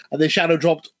games, and they Shadow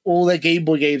dropped all their Game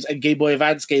Boy games and Game Boy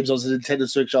Advance games on the Nintendo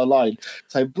Switch Online.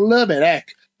 It's like, blimmin'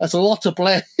 heck, that's a lot to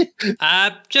play.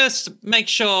 Just make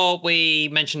sure we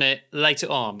mention it later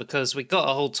on, because we got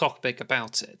a whole topic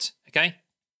about it, okay?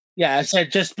 Yeah, I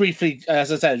said just briefly,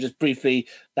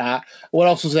 that. What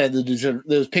else was there? There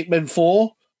was Pikmin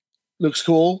 4. Looks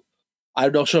cool.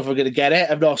 I'm not sure if I'm going to get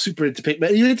it. I'm not super into Pikmin.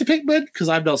 Are you into Pikmin? Because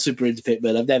I'm not super into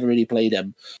Pikmin. I've never really played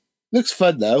them. Looks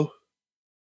fun, though.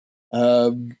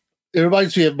 It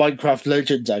reminds me of Minecraft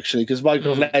Legends, actually, because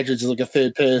Minecraft Legends is like a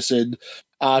third-person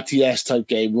RTS type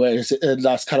game, and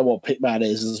that's kind of what Pikmin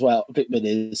is as well.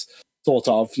 Pikmin is, sort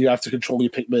of. You have to control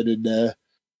your Pikmin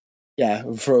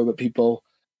and throw them at people.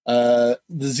 The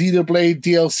Xenoblade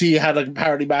DLC had like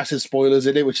apparently massive spoilers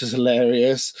in it, which is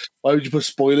hilarious. Why would you put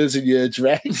spoilers in your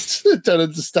direct? Don't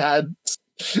understand.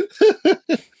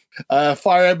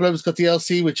 Fire Emblem's got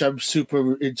DLC, which I'm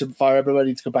super into. Fire Emblem, I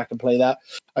need to go back and play that.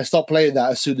 I stopped playing that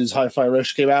as soon as Hi-Fi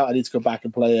Rush came out. I need to go back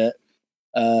and play it.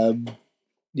 I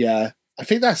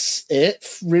think that's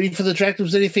it really for the direct.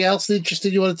 Was there anything else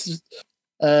interesting you wanted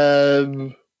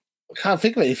to? I can't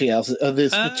think of anything else.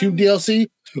 There's the Splatoon DLC,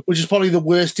 which is probably the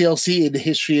worst DLC in the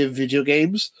history of video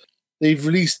games. They've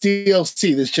released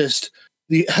DLC. There's just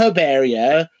the hub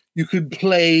area. You could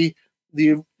download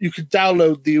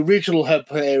the original hub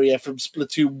area from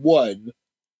Splatoon 1,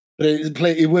 but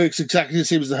it works exactly the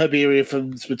same as the hub area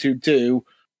from Splatoon 2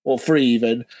 or 3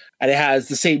 even, and it has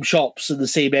the same shops and the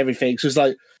same everything. So it's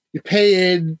like you're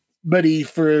paying money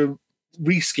for a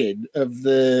reskin of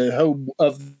the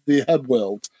hub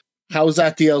world. How's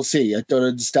that DLC? I don't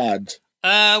understand.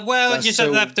 Well, you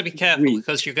don't have to be careful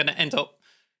because you're going to end up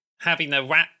having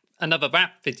another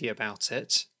rap video about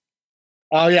it.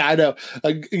 Oh yeah, I know.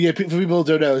 For people who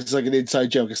don't know, it's like an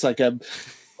inside joke. It's like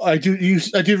I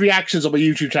do reactions on my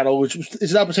YouTube channel, which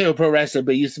is not Potato Pro Wrestling,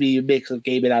 but it used to be a mix of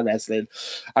gaming and wrestling.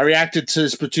 I reacted to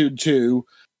Splatoon 2,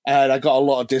 and I got a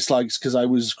lot of dislikes because I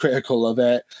was critical of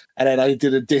it. And then I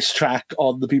did a diss track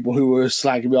on the people who were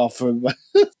slagging me off from.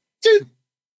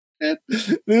 It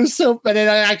was so, and then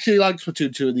I actually liked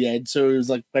Splatoon 2 in the end, so it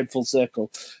was like went full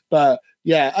circle. But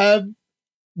yeah,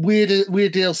 weird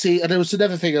DLC. And there was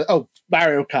another thing. Oh,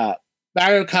 Mario Kart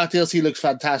DLC looks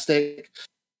fantastic.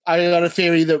 I got a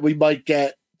theory that we might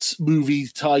get movie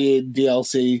tie-in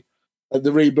DLC, and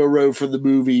the Rainbow Road from the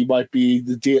movie might be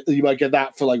you might get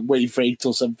that for like Wave 8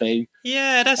 or something.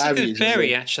 Yeah, that's a good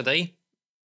theory, actually.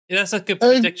 Yeah, that's a good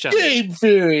prediction. Game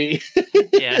theory.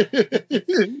 Yeah.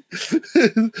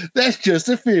 That's just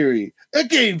a theory. A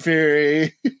game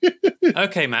theory.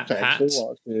 Okay, Matt Pat.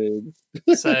 So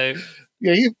sorry.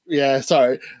 Do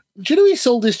you know he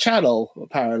sold his channel,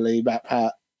 apparently, Matt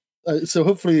Pat? So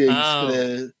hopefully he's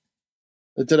gonna,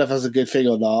 I don't know if that's a good thing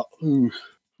or not.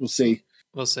 We'll see.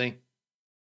 we'll see.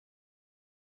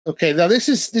 Okay, now this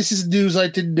is news I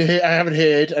haven't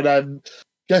heard, and I'm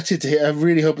gutted to hear. I'm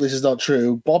really hoping this is not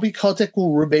true. Bobby Kotick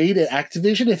will remain at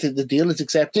Activision if the deal is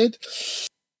accepted.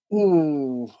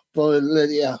 Ooh, but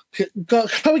yeah,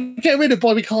 can we get rid of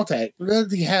Bobby Kotick?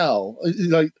 Bloody hell!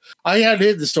 Like, I hadn't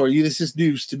heard the story. This is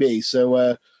news to me,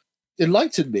 so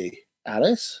enlighten me,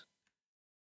 Alice.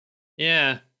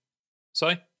 Yeah.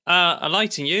 Sorry.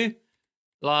 Enlighten you.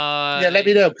 Like, yeah, let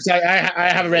me know, because I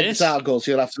haven't read this? this article, so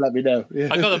you'll have to let me know. Yeah.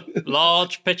 I got a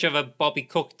large picture of a Bobby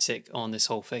Kotick on this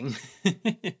whole thing.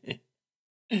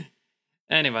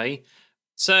 Anyway,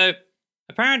 so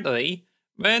apparently,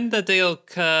 when the deal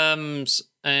comes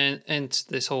into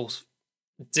this whole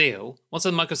deal, once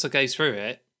Microsoft goes through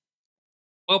it,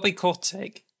 Bobby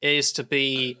Kotick is to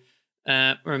be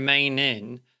remain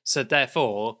in. So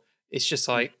therefore, it's just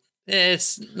like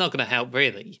it's not going to help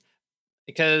really,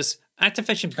 because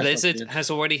Activision Blizzard has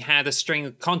already had a string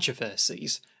of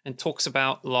controversies and talks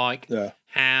about like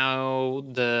how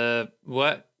the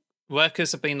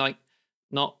workers have been like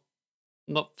not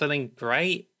feeling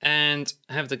great and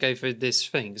have to go through this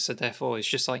thing. So therefore, it's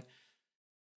just like,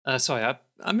 sorry,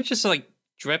 I'm just like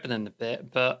dribbling a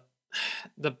bit, but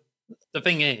the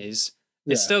thing is,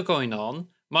 it's still going on.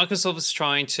 Microsoft is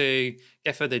trying to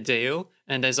get through the deal,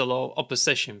 and there's a lot of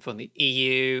opposition from the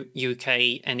EU,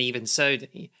 UK, and even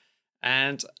Sony.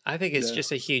 And I think it's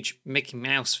just a huge Mickey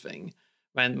Mouse thing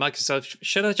when Microsoft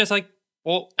should have just like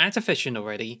bought Activision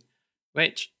already,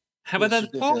 which, however,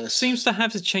 the talk seems to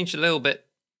have to change a little bit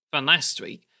from last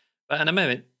week. But at the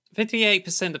moment,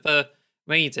 58% of the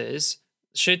readers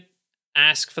should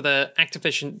ask for the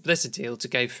Activision Blizzard deal to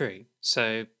go through.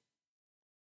 So,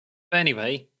 but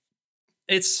anyway,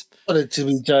 it's... I want it to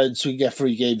be done so we get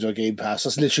free games on Game Pass.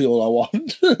 That's literally all I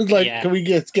want. Like, can we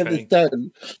get this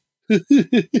done? I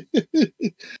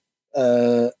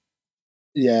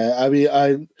mean,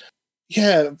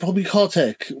 Bobby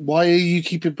Kotick. Why are you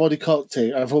keeping Bobby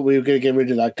Kotick? I thought we were going to get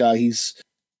rid of that guy. He's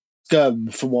scum,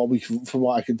 from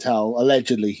what I can tell.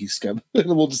 Allegedly, he's scum. I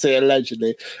want to say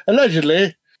allegedly.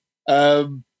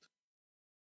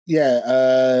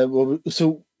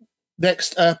 So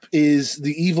next up is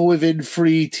The Evil Within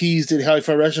 3 teased in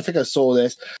Hi-Fi Rush. I think I saw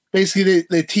this. Basically,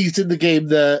 they teased in the game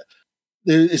that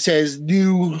it says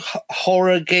new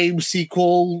horror game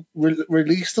sequel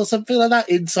released or something like that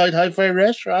inside Hi-Fi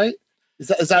Rush, right? Is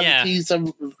that the tease?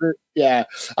 Yeah,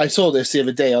 I saw this the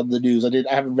other day on the news. I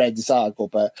haven't read this article,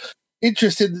 but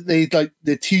interesting that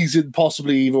they're teasing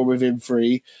possibly Evil Within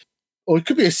 3, or it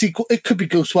could be a sequel. It could be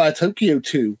Ghostwire Tokyo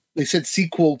 2. They said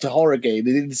sequel to horror game.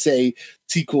 They didn't say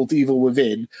sequel to Evil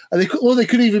Within, and they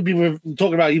could even be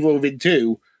talking about Evil Within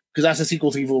 2 because that's a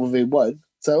sequel to Evil Within 1.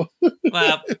 So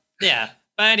well. Yeah,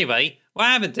 but anyway, what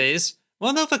happened is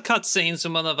one of the cutscenes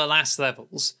from one of the last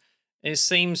levels, it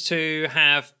seems to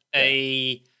have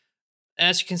as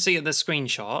you can see in the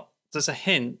screenshot, there's a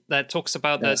hint that talks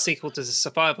about the sequel to the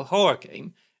survival horror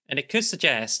game, and it could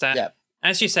suggest that,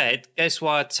 as you said,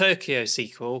 Ghostwire Tokyo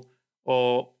sequel,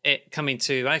 or it coming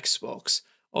to Xbox,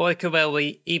 or it could well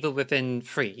be Evil Within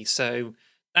 3. So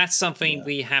that's something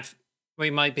we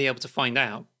might be able to find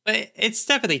out, but it's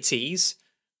definitely tease.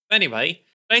 Anyway.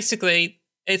 Basically,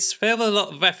 it's filled with a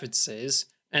lot of references,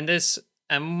 and the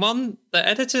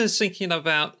editor is thinking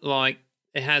about like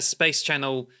it has Space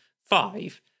Channel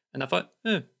 5, and I thought,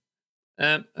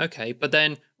 okay. But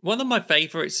then one of my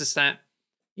favorites is that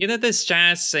this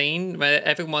jazz scene where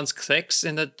everyone's clicks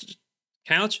in the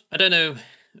couch. I don't know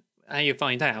how you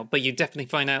find out, but you definitely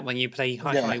find out when you play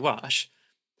Hi-Fi Rush.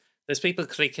 There's people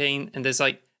clicking, and there's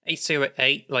like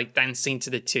 808 like dancing to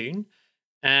the tune.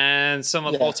 And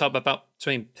someone brought up about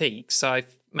Twin Peaks, so I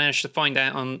managed to find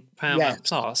out on Paramount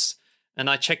Plus, and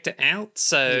I checked it out.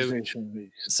 So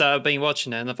I've been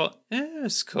watching it, and I thought,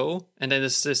 it's cool. And then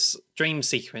there's this dream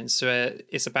sequence where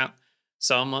it's about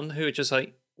someone who just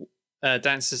like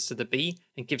dances to the beat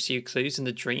and gives you clues in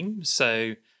the dream.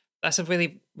 So that's a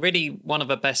really, really one of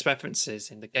the best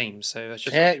references in the game. So it's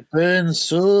just Jack Burn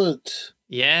Suit.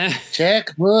 Yeah,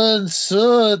 Jack Burn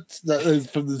Suit. That is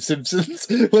from The Simpsons.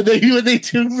 when they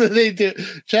do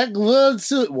Jack Burn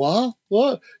Suit. What?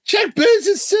 Jack Burns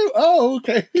his suit. Oh,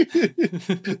 okay.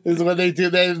 Is when they do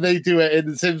it in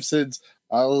The Simpsons.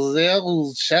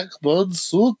 I'll Jack Burn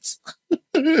Suit.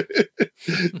 When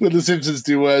The Simpsons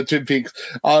do Twin Peaks.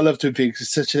 I love Twin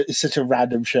Peaks. It's such a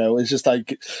random show. It's just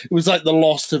like it was like the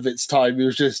Lost of its time. It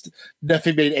was just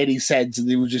nothing made any sense, and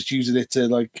they were just using it to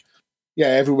like. Yeah,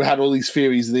 everyone had all these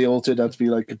theories, and they all turned out to be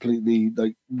like completely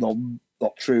like not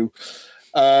true.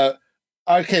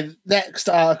 Okay, next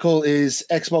article is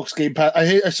Xbox Game Pass.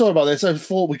 I saw about this. I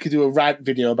thought we could do a rant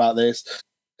video about this.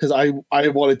 because I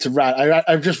wanted to rant.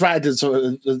 I've just ranted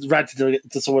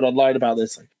to someone online about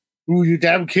this. Like, ooh, you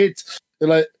damn kids! They're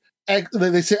like,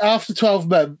 they say after 12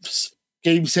 months,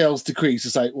 game sales decrease.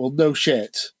 It's like, well, no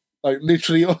shit. Like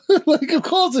literally, like of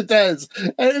course it does.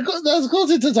 And of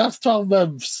course it does after 12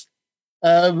 months.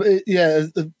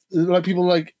 Like people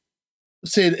like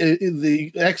saying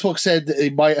the Xbox said that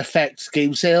it might affect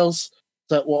game sales.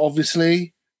 That well,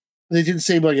 obviously they didn't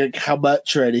say like how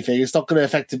much or anything. It's not going to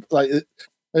affect it. Like, and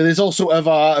there's also other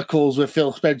articles where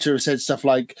Phil Spencer said stuff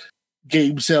like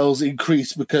game sales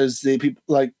increase because the people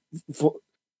like.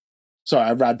 Sorry,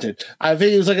 I ranted. I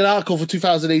think it was like an article for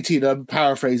 2018. I'm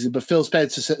paraphrasing, but Phil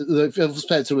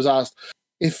Spencer was asked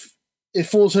if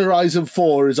Forza Horizon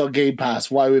 4 is on Game Pass,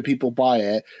 why would people buy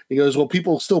it? He goes, well,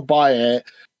 people still buy it,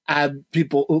 and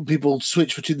people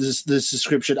switch between the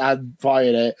subscription and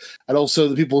buying it, and also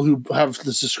the people who have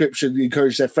the subscription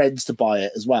encourage their friends to buy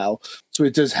it as well. So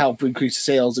it does help increase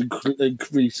sales and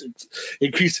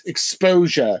increase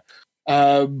exposure.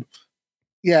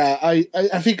 Yeah,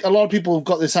 I think a lot of people have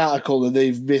got this article and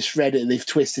they've misread it and they've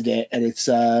twisted it, and it's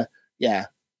So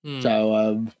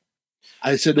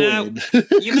it's annoying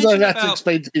because I have to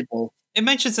explain to people. It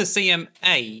mentions the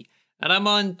CMA, and I'm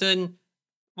wondering,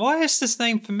 why is this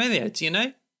name familiar? Do you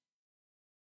know?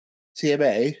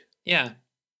 CMA? Yeah.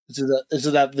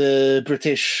 Isn't that the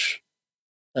British,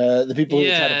 the people who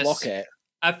are trying to block it?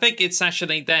 I think it's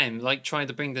actually them, like, trying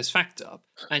to bring this fact up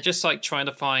and just, like, trying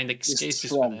to find excuses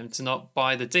for them to not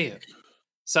buy the deal.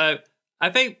 So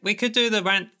I think we could do the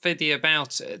rant video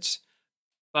about it.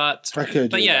 But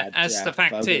the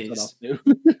fact is,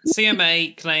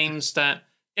 CMA claims that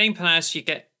Game Pass, you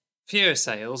get fewer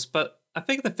sales, but I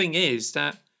think the thing is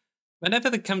that whenever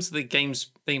it comes to the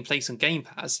games being placed on Game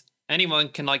Pass, anyone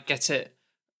can, like, get it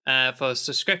for a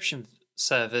subscription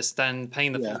service than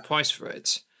paying the full price for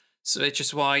it. So it's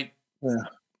just why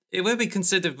it would be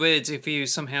considered weird if you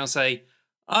somehow say,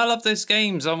 I love those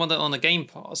games, I want it on the Game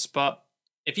Pass. But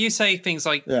if you say things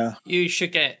like, you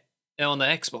should get it on the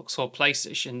Xbox or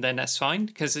PlayStation, then that's fine,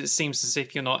 because it seems as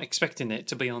if you're not expecting it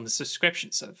to be on the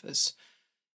subscription service.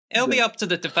 It'll be up to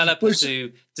the developer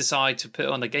to decide to put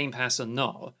it on the Game Pass or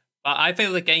not. But I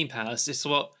feel the Game Pass is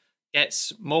what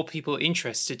gets more people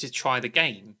interested to try the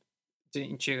game.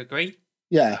 Didn't you agree?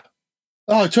 Yeah.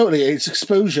 Oh, totally. It's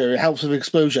exposure. It helps with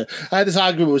exposure. I had this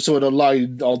argument with someone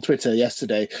online on Twitter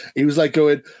yesterday. He was like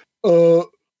going,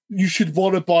 you should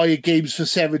want to buy games for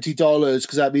 $70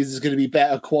 because that means it's going to be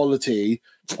better quality.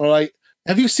 All right.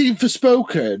 Have you seen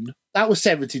Forspoken? That was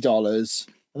 $70.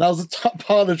 And that was a top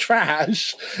pile of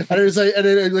trash. And it was like, and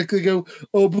then like they go,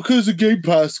 oh, because of Game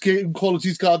Pass, game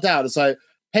quality's gone down. It's like,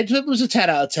 Pentiment was a 10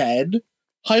 out of 10.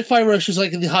 Hi-Fi Rush was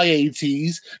like in the high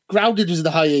 80s. Grounded was in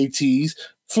the high 80s.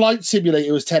 Flight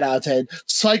Simulator was 10 out of 10.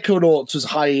 Psychonauts was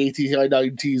high 80s, high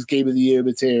 90s Game of the Year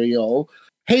material.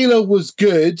 Halo was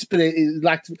good, but it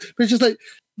lacked. But it's just like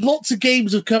lots of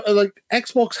games have come. Like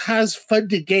Xbox has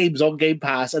funded games on Game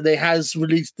Pass, and they have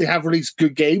released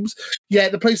good games. Yeah,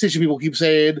 the PlayStation people keep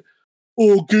saying,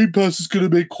 "Oh, Game Pass is going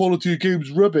to make quality of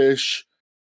games rubbish,"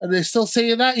 and they're still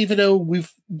saying that, even though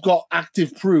we've got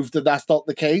active proof that that's not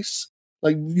the case.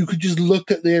 Like you could just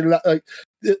look at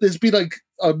there's been like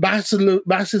a massive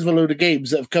load of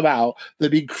games that have come out that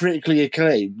have been critically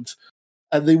acclaimed,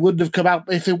 and they wouldn't have come out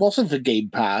if it wasn't for Game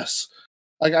Pass.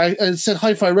 Like I said,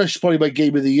 Hi-Fi Rush is probably my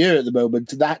game of the year at the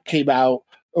moment, and that came out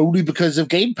only because of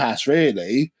Game Pass,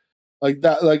 really. Like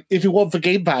that, like if it wasn't for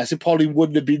Game Pass, it probably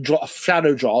wouldn't have been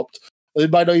shadow dropped, or they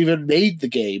might not even made the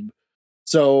game.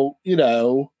 So you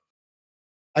know,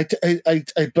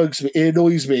 it bugs me. It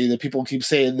annoys me that people keep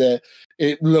saying that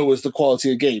it lowers the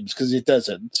quality of games because it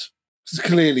doesn't.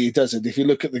 Clearly, it doesn't. If you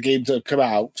look at the games that have come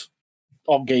out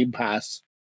on Game Pass,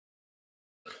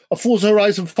 a Forza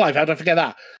Horizon 5, how did I forget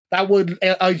that? That won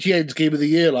IGN's Game of the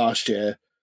Year last year,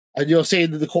 and you're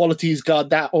saying that the quality's gone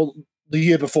down, or the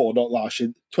year before, not last year,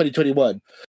 2021,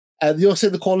 and you're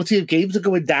saying the quality of games are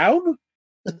going down?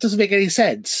 That doesn't make any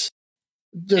sense.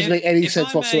 It doesn't make any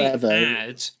sense whatsoever.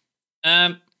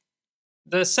 The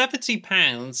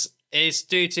 £70 is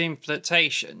due to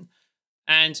inflation,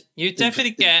 and you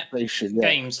definitely get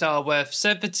games that are worth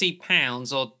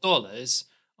 £70 or dollars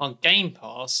on Game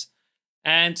Pass.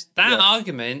 And that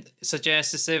argument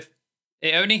suggests as if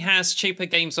it only has cheaper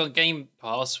games on Game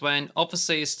Pass when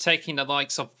obviously it's taking the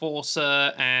likes of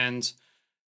Forza and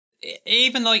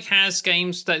even like has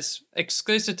games that's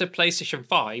exclusive to PlayStation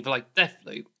 5, like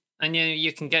Deathloop, and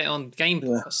you can get it on Game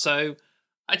Pass. So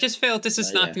I just feel this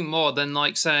is nothing more than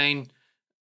like saying,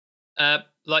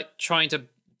 like trying to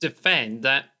defend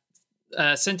that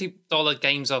 $70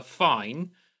 games are fine,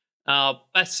 are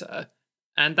better.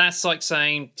 And that's like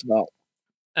saying,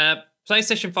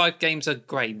 PlayStation 5 games are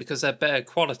great because they're better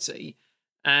quality,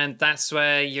 and that's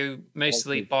where you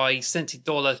mostly buy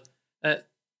 $70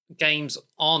 games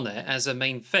on it as a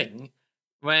main thing,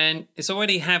 when it's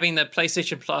already having the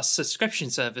PlayStation Plus subscription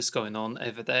service going on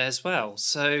over there as well.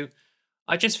 So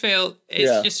I just feel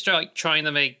it's just like trying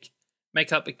to make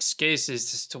up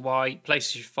excuses as to why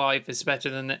PlayStation 5 is better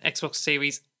than the Xbox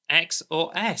Series X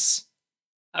or S.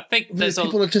 I think there's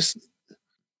people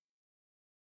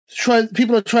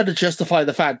are trying to justify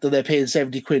the fact that they're paying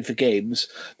 70 quid for games.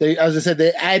 As I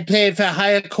said, I'm paying for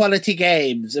higher quality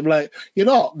games. I'm like, you're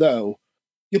not, though.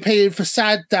 You're paying for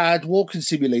Sad Dad walking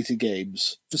simulator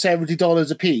games for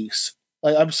 $70 a piece.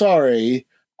 Like, I'm sorry.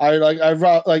 One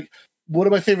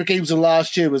of my favorite games of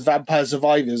last year was Vampire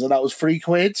Survivors, and that was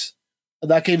 £3. And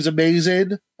that game's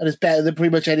amazing, and it's better than pretty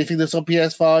much anything that's on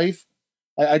PS5.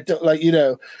 I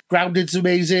don't Grounded's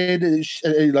amazing.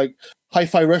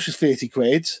 Hi-Fi Rush is 30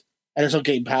 quid, and it's on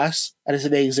Game Pass, and it's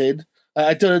amazing.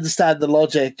 I don't understand the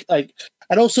logic.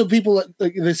 And also people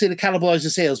they say to cannibalize the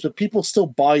sales, but people still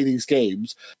buy these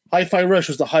games. Hi-Fi Rush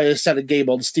was the highest selling game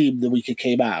on Steam the week it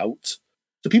came out,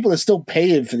 so people are still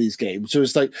paying for these games. So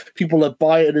it's like people are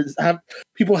buying and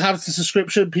people have the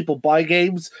subscription. People buy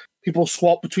games. People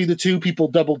swap between the two. People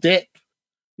double dip.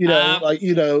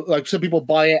 Some people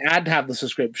buy it and have the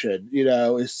subscription.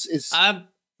 It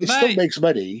still makes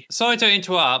money. Sorry to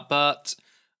interrupt, but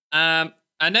I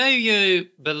know you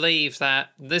believe that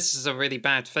this is a really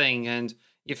bad thing and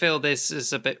you feel this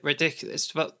is a bit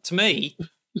ridiculous. But to me,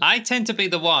 I tend to be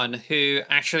the one who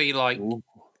actually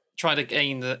try to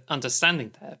gain the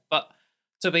understanding there. But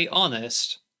to be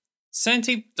honest,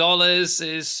 $70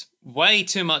 is way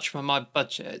too much for my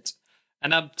budget,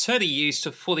 and I'm totally used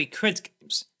to fully crit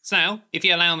games. So now, if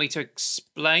you allow me to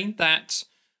explain that,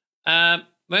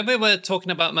 when we were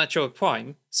talking about Metroid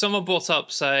Prime, someone brought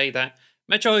up, say, that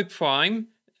Metroid Prime,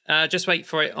 just wait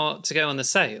for it to go on the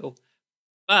sale.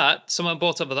 But someone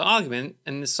brought up the argument,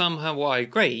 and somehow I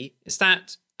agree, is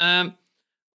that on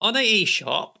the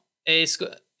eShop, it's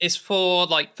for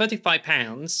like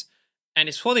 £35, and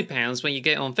it's £40 when you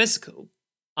get it on physical.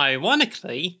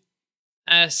 Ironically,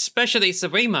 especially it's the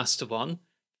remaster one,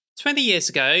 20 years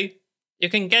ago, you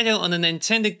can get it on a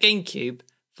Nintendo GameCube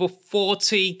for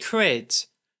 40 quid.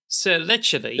 So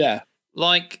literally,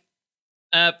 20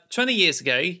 years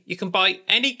ago, you can buy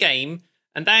any game,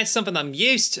 and that is something I'm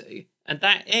used to, and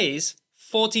that is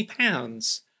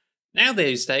 £40. Now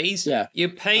these days, you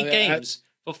pay games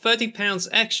for £30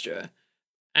 extra,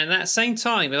 and at the same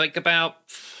time, like about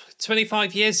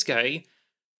 25 years ago,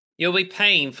 you'll be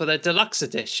paying for the deluxe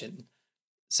edition.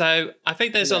 So I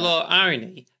think there's a lot of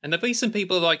irony, and the reason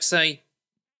people say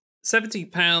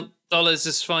 £70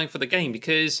 is fine for the game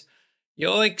because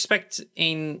you're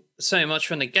expecting so much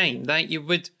from the game that you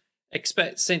would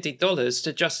expect $70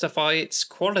 to justify its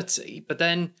quality. But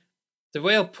then the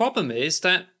real problem is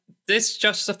that this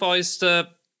justifies that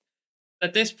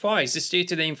this price is due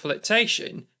to the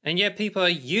inflation, and yet people are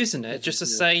using it just to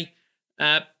say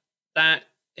that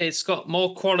it's got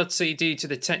more quality due to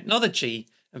the technology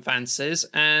advances,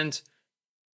 and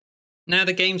now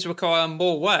the games require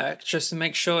more work just to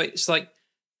make sure it's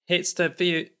hits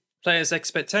the players'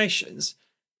 expectations,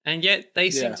 and yet they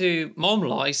seem to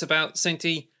normalize about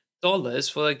 $70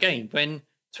 for a game when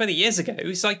 20 years ago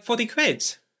it's like 40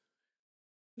 quid.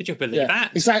 Would you believe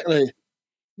that? Exactly.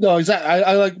 No, exactly.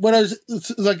 I when I was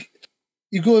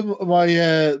you go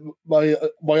in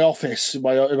my office in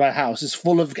my house. It's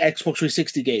full of Xbox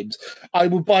 360 games. I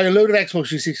would buy a load of Xbox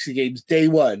 360 games day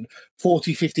one,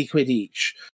 40, 50 quid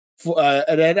each.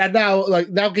 And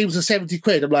now games are 70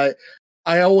 quid. I'm like,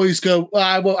 I always go,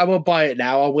 I won't buy it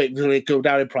now. I'll wait until it go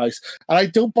down in price. And I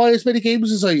don't buy as many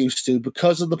games as I used to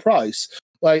because of the price.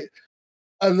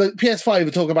 PS5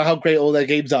 are talking about how great all their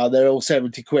games are. They're all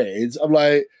 70 quid. I'm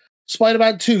like,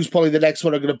 Spider-Man 2 is probably the next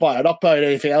one I'm going to buy. I'm not buying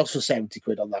anything else for 70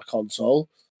 quid on that console.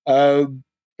 Tears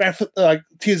of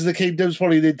the Kingdom is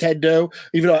probably Nintendo,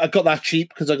 even though I got that cheap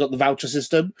because I got the voucher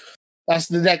system. That's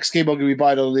the next game I'm going to be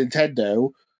buying on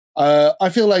Nintendo. I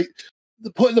feel like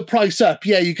putting the price up,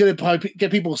 you're going to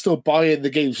get people still buying the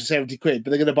games for 70 quid,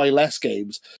 but they're going to buy less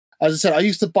games. As I said, I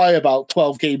used to buy about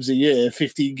 12 games a year,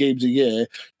 15 games a year.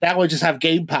 Now I just have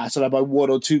Game Pass and I buy 1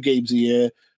 or 2 games a year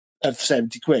of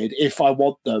 70 quid if I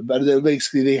want them. And then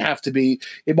basically they have to be,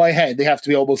 in my head, they have to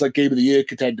be almost like Game of the Year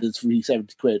contenders for me,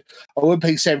 70 quid. I wouldn't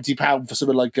pay £70 for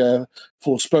something like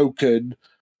Forspoken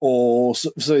or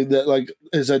something that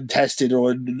is untested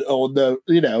or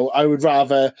no, I would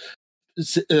rather,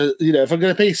 if I'm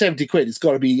going to pay 70 quid, it's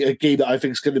got to be a game that I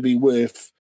think is going to be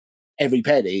worth every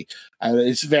penny. And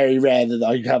it's very rare that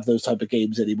I have those type of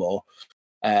games anymore.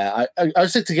 I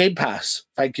stick to Game Pass.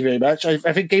 Thank you very much. I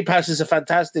think Game Pass is a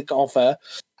fantastic offer.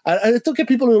 I don't get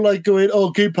people who are like going, "Oh,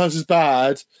 Game Pass is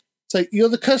bad." It's like you're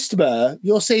the customer.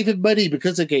 You're saving money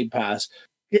because of Game Pass.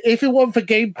 If it weren't for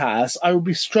Game Pass, I would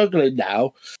be struggling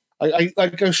now. I'm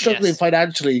struggling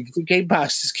financially. Game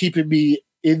Pass is keeping me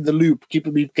in the loop,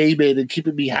 keeping me gaming and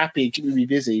keeping me happy, keeping me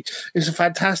busy. It's a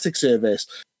fantastic service.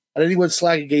 And anyone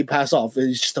slagging Game Pass off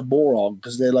is just a moron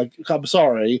because they're like, I'm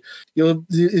sorry,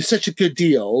 it's such a good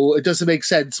deal. It doesn't make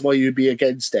sense why you'd be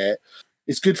against it.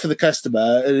 It's good for the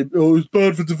customer, and it's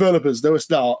bad for developers. No, it's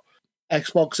not.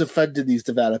 Xbox have funded these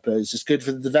developers. It's good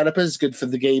for the developers. It's good for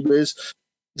the gamers.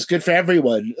 It's good for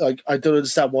everyone. Like, I don't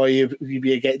understand why you'd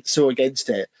be so against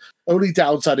it. Only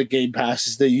downside of Game Pass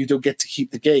is that you don't get to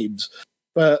keep the games.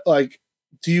 But like,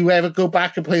 do you ever go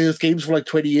back and play those games from like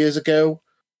 20 years ago?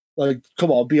 Like,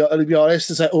 come on, be honest.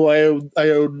 It's like, oh, I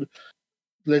own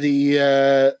bloody.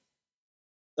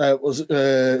 Was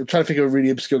trying to think of a really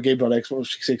obscure game on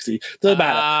Xbox 360. Doesn't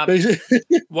matter.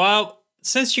 Well,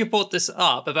 since you brought this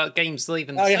up about games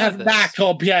leaving the I service, have Knack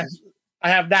on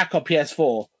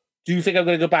PS4. Do you think I'm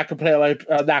going to go back and play my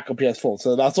Knack on PS4?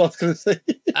 So that's what I was going to say.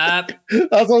 That's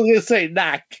what I was going to say.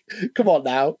 Knack. Come on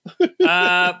now.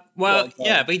 Well,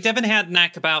 yeah, we definitely had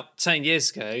Knack about 10 years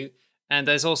ago. And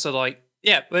there's also like,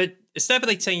 yeah, but it's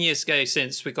definitely 10 years ago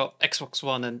since we got Xbox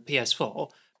One and PS4.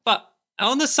 But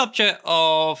on the subject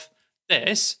of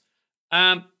this,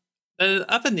 the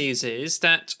other news is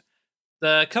that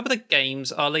the couple of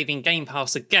games are leaving Game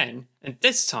Pass again. And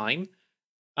this time,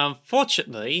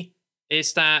 unfortunately,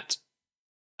 is that,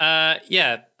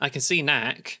 yeah, I can see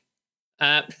Knack.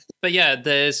 But yeah,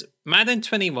 there's Madden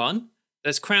 21,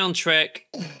 there's Crown Trick,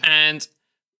 and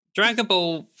Dragon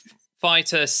Ball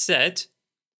Fighter Z,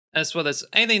 as well as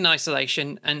Alien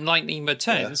Isolation and Lightning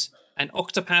Returns and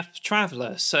Octopath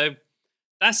Traveler. So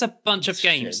that's a bunch of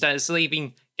games that is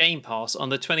leaving Game Pass on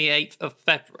the 28th of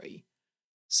February.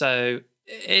 So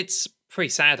it's pretty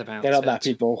sad about it. Get on that,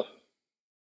 people.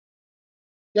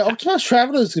 Yeah, Octopath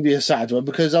Traveler is going to be a sad one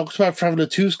because Octopath Traveler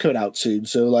 2 is coming out soon.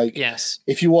 So, like, yes,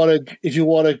 if you want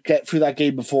to get through that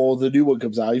game before the new one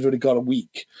comes out, you've only got a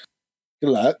week.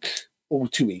 Good luck, or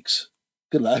 2 weeks.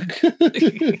 Good luck.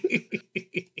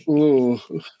 Ooh,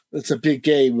 it's a big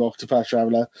game, Octopath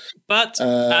Traveler. But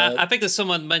I think as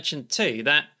someone mentioned too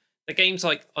that the games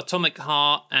like Atomic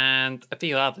Heart and a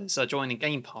few others are joining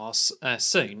Game Pass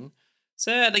soon.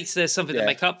 So at least there's something to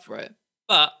make up for it.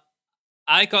 But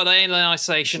I got Alien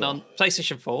Isolation on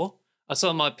PlayStation 4. I saw it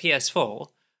on my PS4.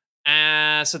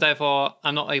 So therefore,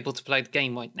 I'm not able to play the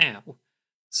game right now.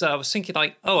 So I was thinking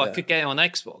like, I could get it on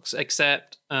Xbox,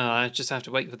 except I just have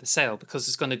to wait for the sale because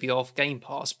it's going to be off Game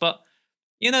Pass. But,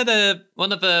 you know,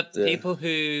 one of the people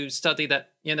who studied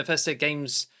at University of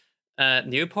Games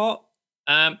Newport,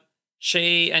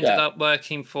 she ended up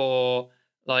working for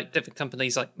like different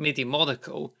companies like Media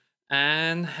Monocle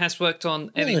and has worked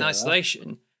on Alien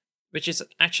Isolation, which is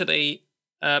actually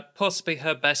possibly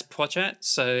her best project.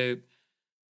 So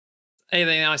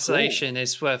Alien Isolation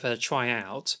is worth a try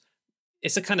out.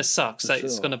 It kind of sucks that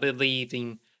it's going to be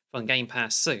leaving from Game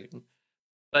Pass soon.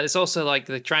 But it's also like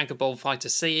the Dragon Ball Fighter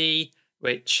C,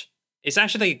 which is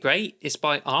actually great. It's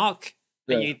by Arc.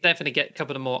 And you definitely get a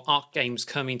couple of more Arc games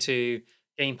coming to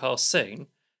Game Pass soon.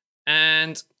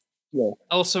 And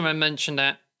also I mentioned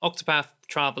that Octopath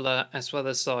Traveler, as well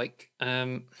as like...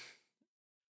 I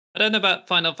don't know about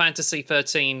Final Fantasy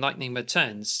 13 Lightning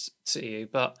Returns to you,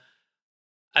 but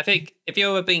I think if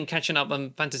you've been catching up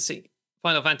on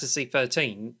Final Fantasy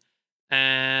 13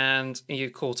 and you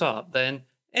caught up, then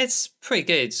it's pretty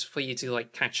good for you to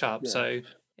like catch up. So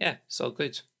yeah, it's all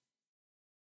good.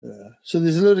 So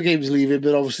there's a load of games leaving,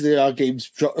 but obviously there are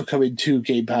games coming to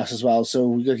Game Pass as well. So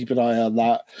we're gonna keep an eye on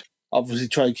that. Obviously,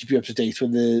 try and keep you up to date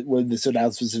when there's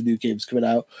announcements of new games coming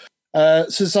out.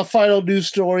 So it's our final news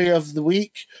story of the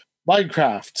week.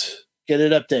 Minecraft, get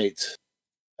an update.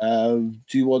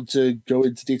 Do you want to go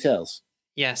into details?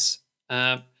 Yes.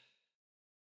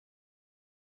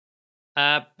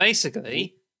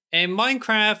 Basically, in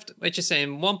Minecraft, which is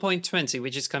in 1.20,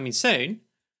 which is coming soon,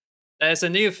 there's a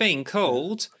new thing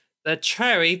called the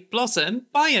Cherry Blossom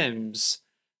Biomes,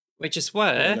 which is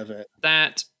where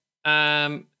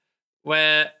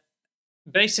where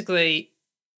basically,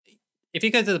 if you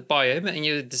go to the biome and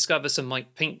you discover some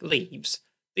like pink leaves,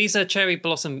 these are cherry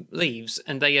blossom leaves,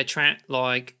 and they attract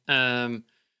like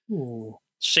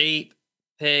sheep,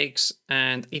 pigs,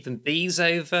 and even bees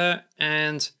over.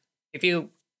 And if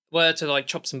you were to like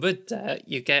chop some wood there,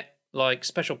 you get like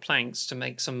special planks to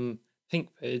make some pink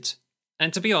wood.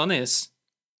 And to be honest,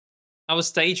 I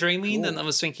was daydreaming and I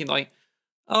was thinking like,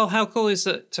 oh, how cool is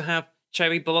it to have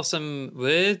cherry blossom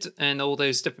wood and all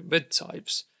those different wood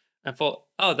types. I thought,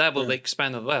 oh, that will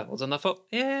expand the world. And I thought,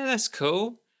 yeah, that's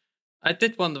cool. I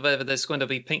did wonder whether there's going to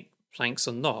be pink planks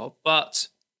or not, but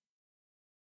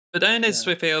then it's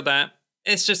revealed that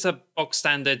it's just a bog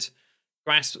standard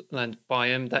grassland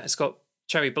biome that has got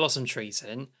cherry blossom trees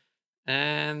in,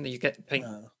 and you get pink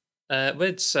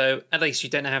wood. So at least you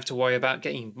don't have to worry about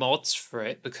getting mods for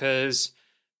it, because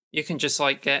you can just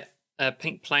like get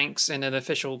pink planks in an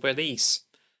official release.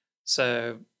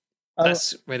 So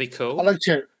that's really cool. I like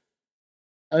cherry.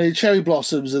 I mean, cherry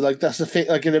blossoms are like, that's the thing.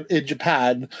 Like in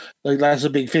Japan, like that's a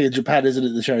big thing in Japan, isn't it?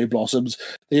 The cherry blossoms,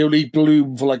 they only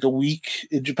bloom for like a week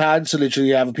in Japan. So literally,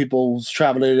 you have people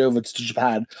traveling over to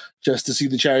Japan just to see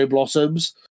the cherry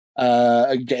blossoms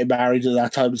and getting married at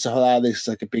that time and stuff like that. This is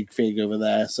like a big thing over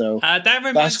there. So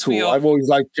that's cool. I've always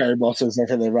liked cherry blossoms. I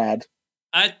think they're rad.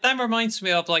 That reminds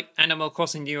me of like Animal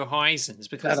Crossing New Horizons,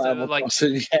 because they're like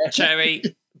cherry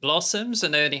blossoms,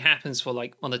 and it only happens for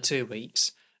like 1 or 2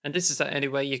 weeks. And this is the only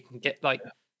way you can get like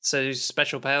so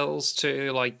special bells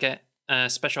to like get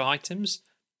special items.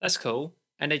 That's cool,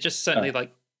 and it just certainly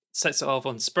like sets it off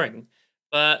on spring.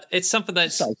 But it's something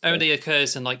that only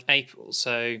occurs in like April.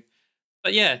 So,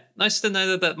 but yeah, nice to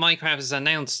know that Minecraft has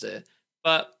announced it.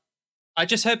 But I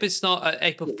just hope it's not an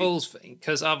April Fool's thing,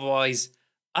 because otherwise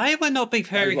I would not be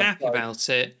very happy about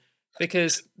it.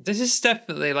 Because this is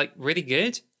definitely like really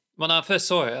good. When I first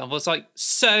saw it, I was like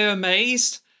so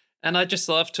amazed. And I just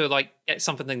love to like get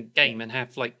something in the game and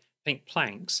have like pink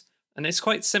planks. And it's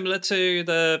quite similar to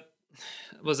the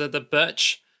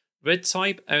birch wood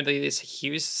type, only it's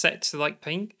hues set to like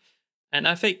pink. And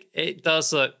I think it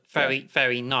does look very,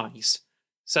 very nice.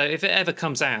 So if it ever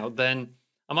comes out, then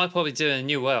I might probably do a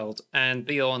new world and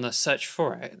be on a search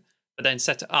for it, but then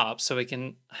set it up so we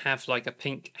can have like a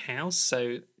pink house.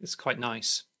 So it's quite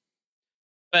nice.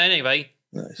 But anyway,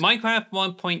 nice. Minecraft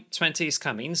 1.20 is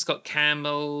coming. It's got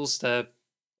camels, the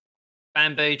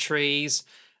bamboo trees,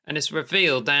 and it's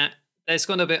revealed that there's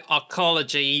going to be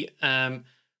archaeology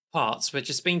parts, which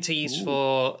has been teased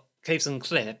for Caves and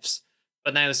Cliffs,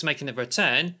 but now it's making a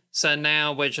return. So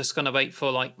now we're just going to wait for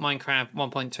like Minecraft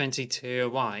 1.20 to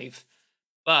arrive.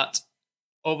 But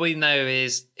all we know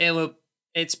is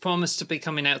it's promised to be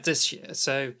coming out this year.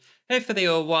 So hopefully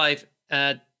it'll arrive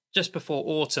just before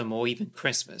autumn or even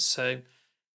Christmas. So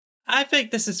I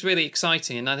think this is really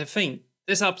exciting, and I think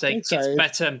this update gets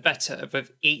better and better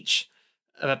with each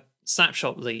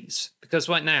snapshot release, because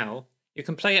right now you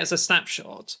can play it as a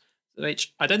snapshot,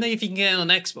 which I don't know if you can get it on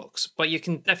Xbox, but you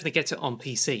can definitely get it on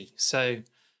PC. So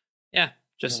yeah,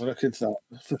 just look into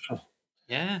that for sure.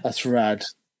 Yeah, that's rad.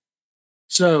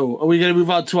 So are we going to move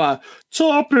on to our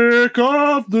topic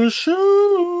of the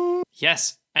show?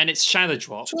 Yes. And it's Shadow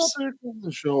Drops. Topic of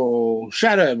the show.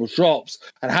 Shadow Drops,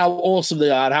 and how awesome they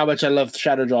are, and how much I love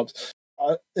Shadow Drops.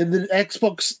 In the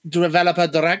Xbox Developer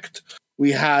Direct,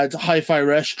 we had Hi-Fi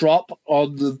Rush drop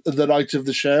on the night of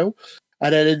the show.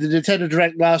 And then in the Nintendo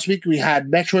Direct last week, we had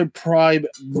Metroid Prime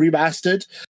Remastered,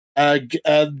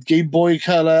 Game Boy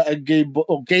Color, and Game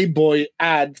Boy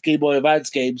and Game Boy Advance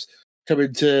games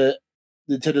coming to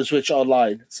Nintendo Switch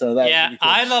Online. So that was really cool.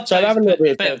 I love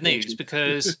that bit of news,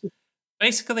 because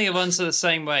basically it runs the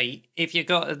same way if you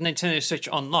got a Nintendo Switch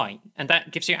Online, and that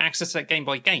gives you access to Game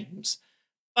Boy games.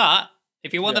 But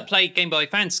if you want to play Game Boy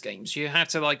Advance games, you have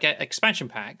to like get expansion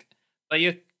pack. But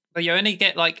you only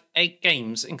get like 8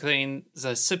 games, including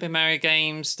the Super Mario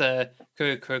games, the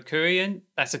Kurian.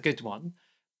 That's a good one.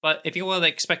 But if you were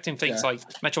expecting things like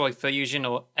Metroid Fusion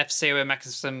or F-Zero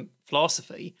Maximum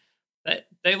Philosophy,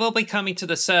 they will be coming to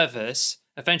the service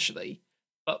eventually.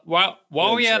 But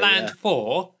Wario Land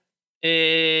 4,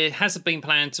 it hasn't been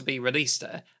planned to be released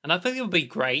there. And I think it would be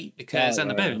great, because at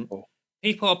the moment,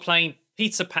 people are playing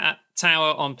Pizza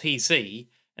Tower on PC,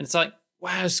 and it's like,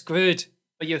 wow, it's good,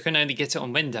 but you can only get it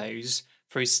on Windows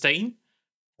through Steam.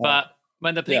 But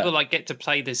when the people like get to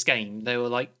play this game, they were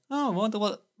like, oh, I wonder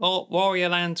what Wario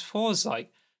Land 4 is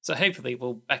like. So hopefully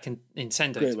we'll back in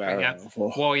Nintendo to bring out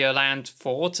Wario Land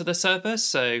 4 to the service.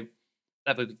 So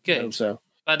that would be good. I hope so.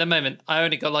 But at the moment, I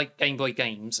only got like Game Boy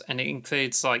games, and it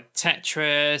includes like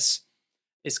Tetris.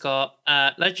 It's got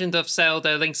Legend of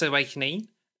Zelda: Link's Awakening.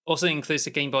 Also includes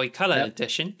the Game Boy Color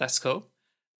edition. That's cool.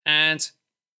 And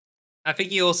I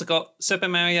think you also got Super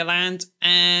Mario Land,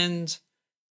 and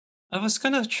I was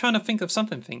kind of trying to think of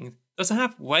something. Does it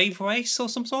have Wave Race or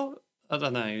some sort? I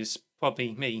don't know. It's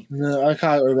probably me. No, I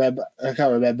can't remember. I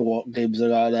can't remember what games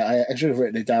are on it. I should have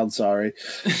written it down. Sorry.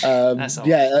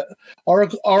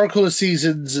 Oracle of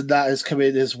Seasons and that has come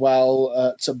in as well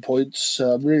at some point.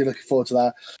 So I'm really looking forward to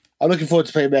that. I'm looking forward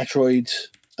to playing Metroid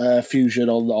Fusion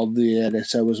on the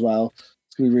NSO as well.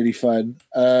 It's gonna be really fun.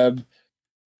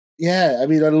 Yeah, I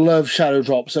mean, I love shadow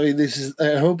drops. I mean, this is.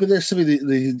 I'm hoping there's something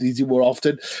they do more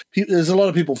often. There's a lot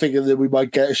of people thinking that we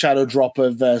might get a shadow drop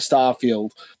of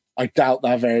Starfield. I doubt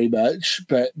that very much,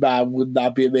 but man, wouldn't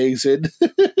that be amazing?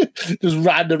 Just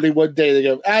randomly one day they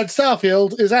go, and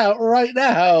Starfield is out right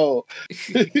now.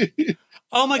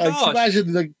 Oh my gosh!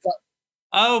 Imagine like.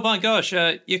 Oh my gosh!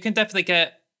 You can definitely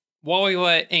get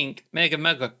WarioWare Inc. Mega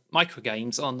Micro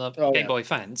Games on the Game Boy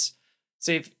Advance.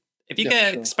 So if you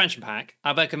get an expansion pack,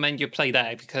 I recommend you play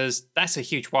that because that's a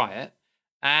huge riot.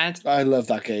 And I love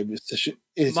that game. It's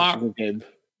a good game.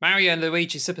 Mario and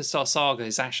Luigi Superstar Saga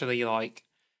is actually like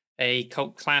a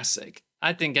cult classic.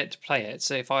 I didn't get to play it,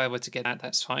 so if I were to get that,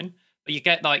 that's fine. But you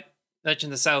get like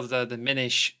Legend of Zelda, the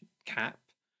Minish Cap.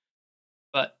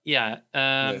 But yeah.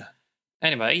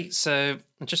 Anyway, so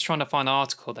I'm just trying to find an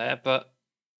article there, but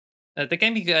the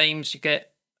gaming games you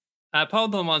get, part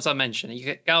of the ones I mentioned, you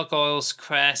get Gargoyles,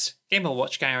 Crest, Game &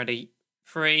 Watch Guarantee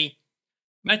 3,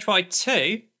 Metroid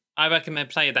 2, I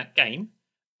recommend playing that game,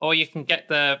 or you can get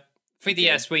the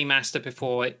 3DS remaster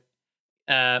before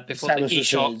the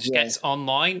eShop gets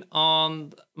online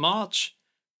on March.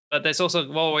 But there's also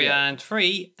Wario Land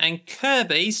 3 and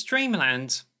Kirby's Dream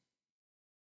Land.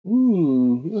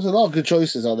 Ooh, there's a lot of good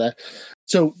choices on there.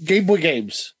 So, Game Boy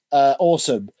games,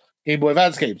 awesome. Game Boy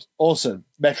Advance games, awesome.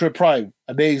 Metroid Prime,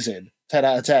 amazing. 10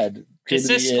 out of 10. Is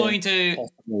this going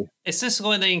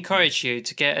to encourage you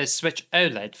to get a Switch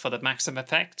OLED for the maximum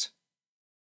effect?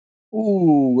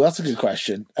 Ooh, that's a good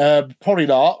question. Probably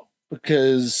not,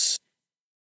 because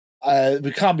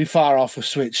we can't be far off a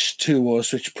Switch 2 or a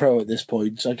Switch Pro at this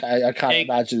point. So I can't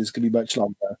imagine it's going to be much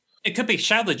longer. It could be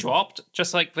shadow dropped,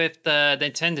 just like with the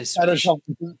Nintendo Switch.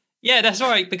 Yeah, that's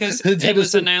right, because it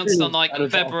was announced on like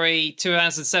February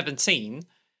 2017,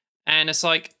 and it's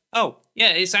like, oh, yeah,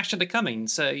 it's actually coming.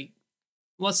 So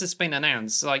once it's been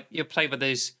announced, like you play with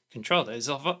those controllers,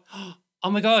 I thought, oh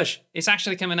my gosh, it's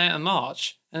actually coming out in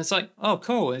March. And it's like, oh,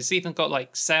 cool. It's even got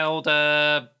like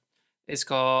Zelda, it's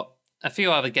got a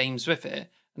few other games with it.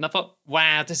 And I thought,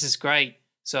 wow, this is great.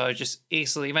 So I just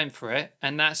easily went for it,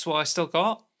 and that's what I still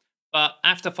got. But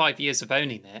after 5 years of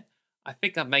owning it, I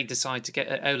think I may decide to get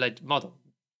an OLED model,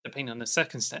 depending on the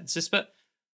circumstances. But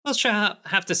we'll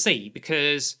have to see,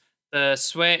 because the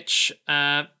Switch,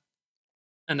 at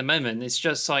the moment, it's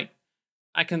just like,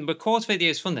 I can record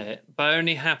videos from it, but I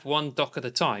only have one dock at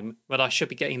a time, but I should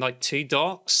be getting like 2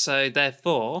 docks. So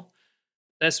therefore,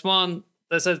 there's an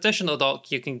additional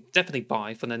dock you can definitely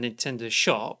buy from the Nintendo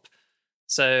shop.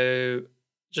 So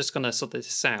just going to sort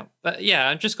this out. But yeah,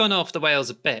 I'm just going off the rails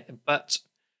a bit, but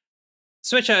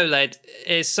Switch OLED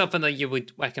is something that you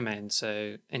would recommend.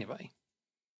 So anyway.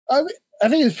 I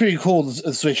think it's pretty cool,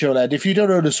 the Switch OLED. If you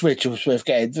don't own a Switch, it's worth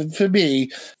getting. For me,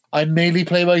 I mainly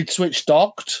play my Switch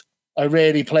docked. I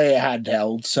rarely play it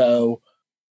handheld, so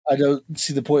I don't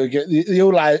see the point of getting... The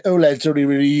OLED's only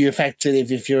really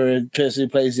effective if you're a person who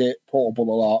plays it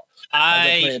portable a lot. I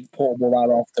don't play it portable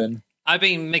that often. I've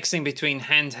been mixing between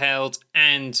handheld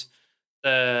and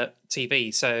the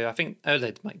TV, so I think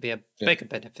OLED might be a bigger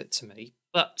benefit to me.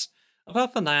 But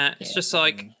apart from that, it's just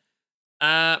like...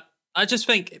 I just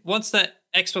think once the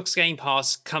Xbox Game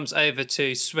Pass comes over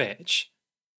to Switch,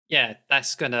 yeah,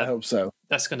 that's gonna... I hope so.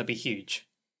 That's gonna be huge.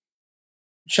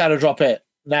 Shadow drop it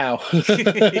now.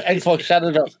 Xbox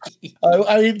Shadow drop.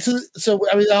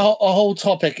 Our whole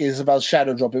topic is about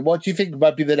shadow dropping. What do you think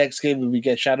might be the next game when we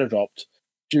get shadow dropped?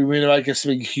 Do you really like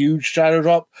something huge shadow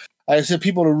drop? I said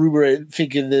people are rumoring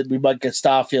thinking that we might get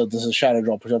Starfield as a shadow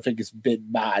drop, which I think is a bit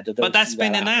mad. But that's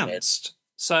been announced.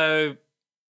 So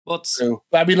what's? True.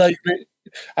 I mean, like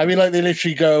they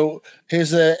literally go,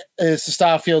 "Here's the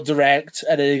Starfield Direct,"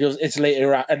 and then it goes, "It's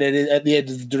later," and then at the end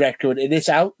of the Direct, and it's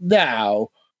out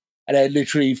now. And then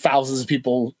literally thousands of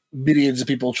people, millions of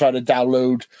people trying to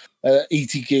download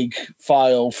 80 gig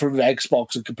file from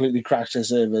Xbox and completely crash their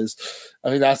servers. I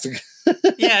mean, that's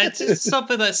yeah, it's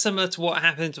something that's similar to what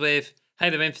happened with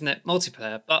Halo Infinite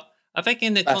multiplayer. But I think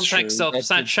in the context of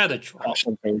that shadow drop,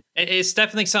 it is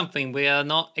definitely something we are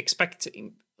not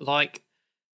expecting. Like,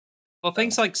 well,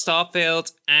 things like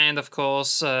Starfield and, of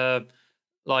course,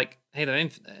 like Halo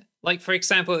Infinite. Like, for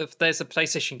example, if there's a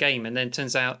PlayStation game and then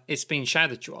turns out it's been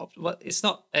shadow dropped, well, it's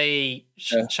not a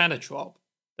shadow drop.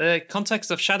 The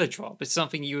context of shadow drop is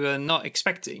something you are not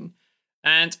expecting.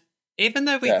 And even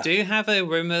though we do have a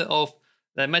rumor of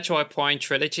the Metroid Prime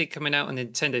trilogy coming out on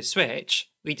Nintendo Switch,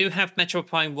 we do have Metroid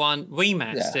Prime 1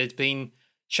 remastered being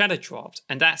shadow dropped,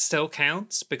 and that still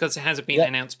counts because it hasn't been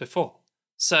announced before.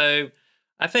 So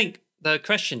I think the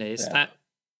question is that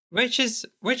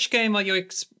which game are you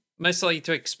most likely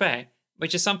to expect,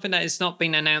 which is something that has not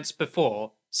been announced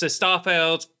before, So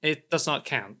Starfield, it does not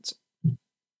count.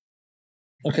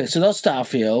 Okay, so not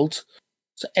Starfield.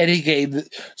 So any game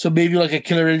so maybe like a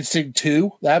Killer Instinct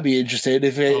 2, that'd be interesting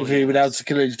if it announced a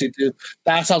Killer Instinct 2.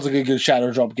 That sounds like a good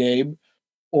Shadow Drop game.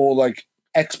 Or like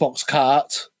Xbox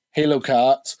Kart, Halo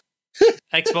Kart.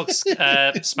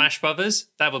 Xbox Smash Brothers,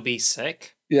 that would be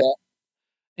sick. Yeah.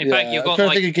 In fact, you've got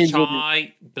like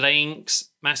Chai, Blinks,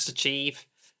 Master Chief,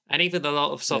 and even a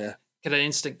lot of Killer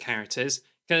Instinct characters.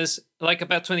 Because like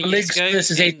about 20 years ago in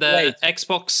the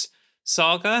Xbox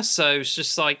saga, so it's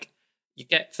just like you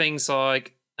get things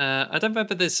like I don't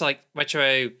remember this like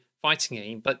retro fighting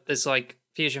game, but there's like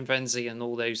Fusion Frenzy and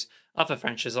all those other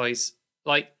franchises.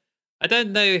 Like I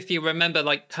don't know if you remember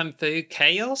like Kung Fu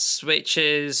Chaos, which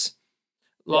is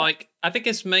like I think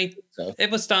it's made.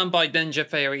 It was done by Ninja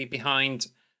Theory behind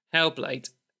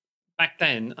Hellblade back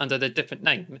then under the different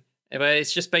name. Where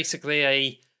it's just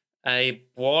basically a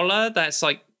brawler that's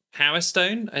like Power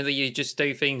Stone, and then you just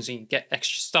do things and you get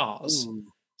extra stars. Ooh.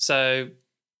 So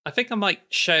I think I might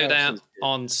show that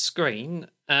on screen.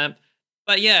 But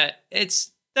yeah,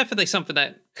 it's definitely something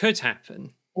that could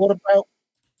happen.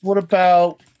 What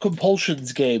about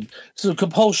Compulsion's game? So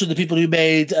Compulsion, the people who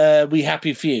made We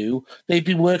Happy Few, they've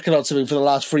been working on something for the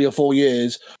last 3 or 4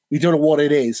 years. We don't know what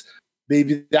it is.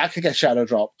 Maybe that could get shadow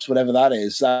dropped, whatever that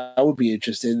is. That would be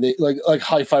interesting. Like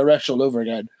Hi-Fi Rush all over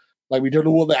again. Like we don't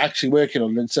know what they're actually working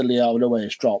on, and suddenly out of nowhere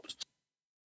it's dropped.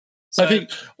 So I think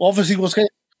obviously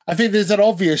I think there's an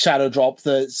obvious shadow drop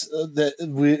that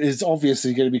is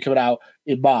obviously going to be coming out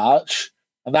in March,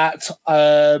 and that's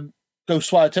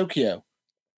Ghostwire Tokyo.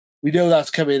 We know that's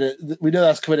coming. We know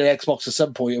that's coming to Xbox at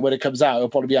some point, and when it comes out, it'll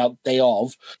probably be out day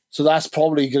of. So that's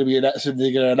probably going to be something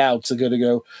they're going to announce. They're going to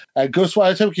go,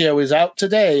 Ghostwire Tokyo is out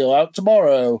today or out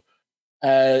tomorrow.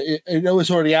 I know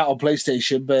it's already out on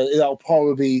PlayStation, but that'll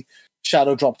probably be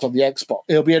shadow dropped on the Xbox.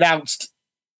 It'll be announced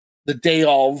the day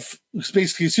of.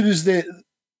 Basically, as soon as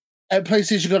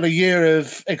PlayStation got a year of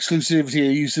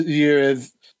exclusivity, a year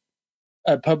of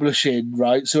publishing,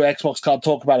 right? So Xbox can't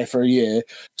talk about it for a year.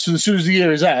 So as soon as the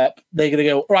year is up, they're going to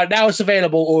go, right, now it's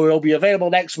available, or it'll be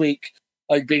available next week.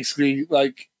 Like basically,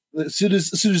 like as soon as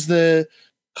the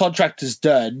contract is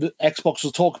done, Xbox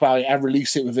will talk about it and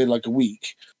release it within like a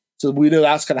week. So we know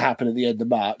that's going to happen at the end of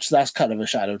March. So that's kind of a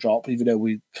shadow drop, even though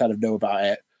we kind of know about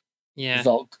it. Yeah, it's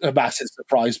not a massive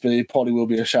surprise, but it probably will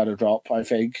be a shadow drop. I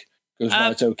think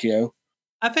Ghostwire Tokyo.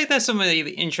 I think there's some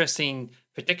really interesting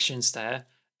predictions there.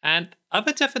 And I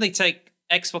would definitely take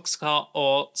Xbox Kart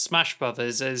or Smash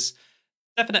Brothers as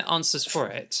definite answers for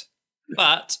it.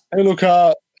 But Halo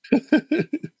Kart.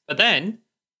 But then,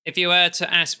 if you were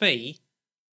to ask me,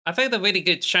 I think the really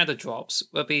good shadow drops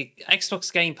will be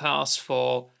Xbox Game Pass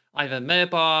for either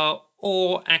mobile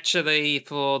or actually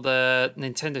for the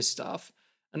Nintendo stuff.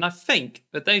 And I think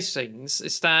with those things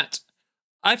is that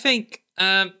I think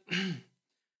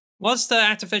once the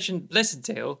Activision Blizzard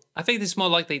deal, I think it's more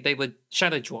likely they would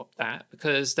shadow drop that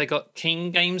because they got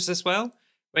King Games as well,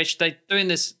 which they're doing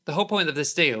this. The whole point of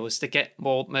this deal is to get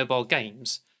more mobile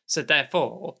games. So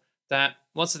therefore, that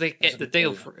once they get the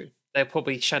deal through, they'll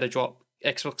probably shadow drop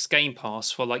Xbox Game Pass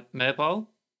for like mobile.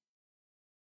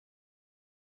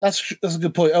 That's a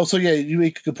good point. Also, yeah, you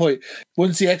make a good point.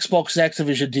 Once the Xbox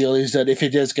Activision deal is done, if it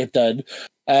does get done,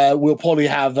 we'll probably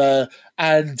have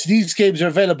and these games are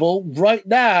available right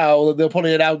now. They'll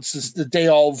probably announce the day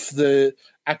of the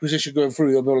acquisition going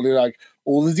through. They'll probably like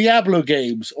all the Diablo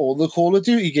games, all the Call of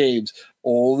Duty games,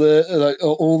 all the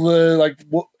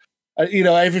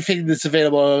everything that's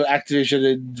available on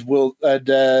Activision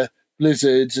and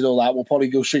Blizzards and all that will probably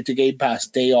go straight to Game Pass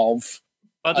day of.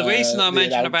 But the reason I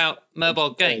mentioned about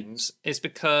mobile games is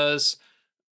because,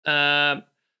 mobile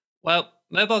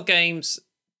games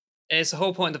is the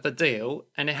whole point of the deal,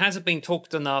 and it hasn't been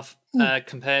talked enough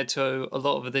compared to a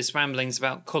lot of this ramblings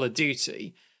about Call of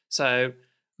Duty. So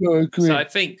I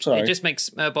think it just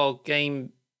makes mobile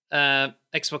game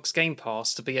Xbox Game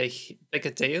Pass to be a bigger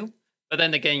deal. But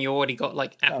then again, you already got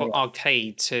like Apple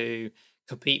Arcade to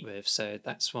compete with, so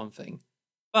that's one thing.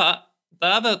 But the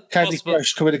other Candy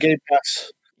Crush coming to Game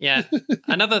Pass. Yeah.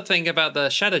 Another thing about the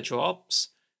shadow drops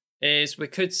is we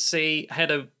could see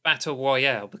Halo Battle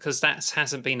Royale because that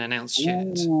hasn't been announced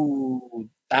yet. Ooh,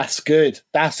 that's good.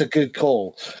 That's a good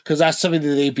call because that's something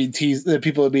that they've been that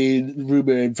people have been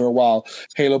rumoring for a while.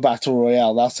 Halo Battle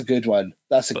Royale. That's a good one.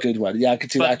 Good one. Yeah, I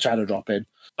could see that shadow drop in.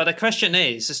 But the question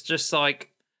is, it's just like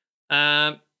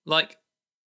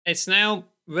it's now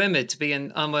rumored to be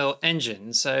an Unreal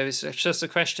Engine, so it's just a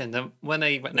question that when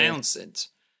they announce it,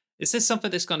 is this something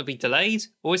that's going to be delayed,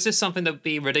 or is this something that will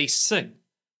be released soon?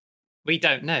 We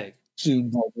don't know.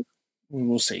 Soon, probably.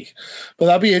 We'll see, but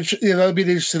that'll be interesting. That'll be an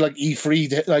interesting like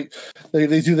E3. Like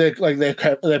they do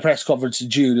their press conference in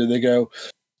June, and they go,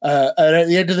 and at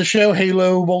the end of the show,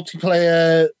 Halo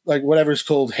multiplayer, like whatever it's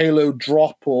called, Halo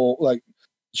Drop or like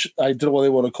I don't know what they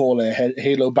want to call it,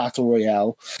 Halo Battle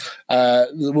Royale,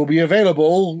 will be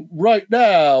available right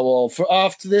now or for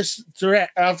after this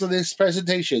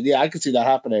presentation. Yeah, I can see that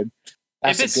happening.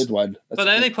 That's a good one. But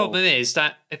the only problem is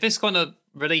that if it's going to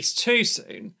release too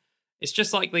soon, it's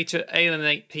just likely to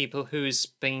alienate people who's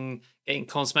been getting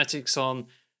cosmetics on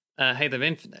Halo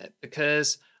Infinite,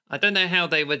 because I don't know how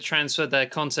they would transfer their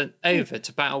content over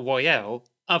to Battle Royale.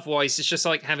 Otherwise, it's just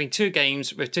like having two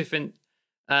games with different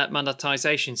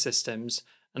monetization systems,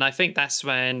 and I think that's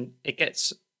when it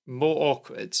gets more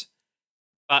awkward.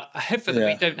 But hopefully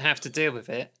we don't have to deal with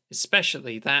it,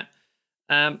 especially that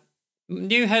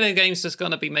new Halo games is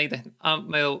going to be made in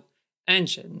Unreal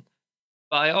Engine.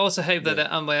 But I also hope that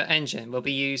the Unreal Engine will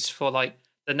be used for like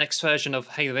the next version of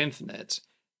Halo Infinite.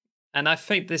 And I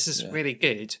think this is really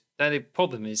good. The only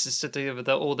problem is to deal with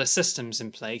all the systems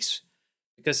in place,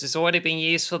 because it's already been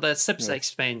used for the Sips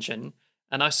expansion.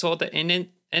 And I saw the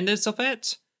innards of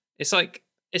it.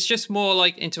 It's just more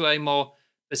like into a more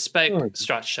bespoke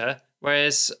structure,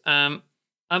 whereas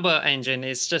Unreal Engine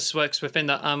just works within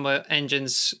the Unreal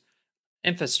Engine's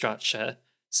infrastructure.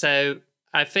 So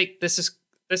I think this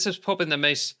is probably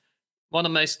one of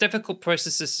the most difficult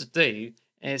processes to do,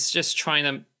 is just trying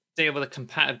to deal with the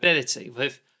compatibility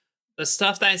with the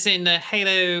stuff that's in the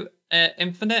Halo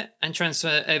Infinite and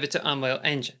transfer over to Unreal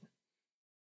Engine.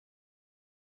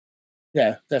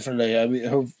 Yeah, definitely. I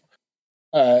mean,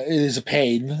 it is a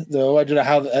pain, though. I don't know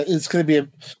how it's going to be.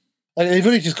 They've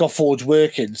only just got Forge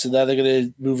working, so now they're going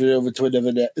to move it over to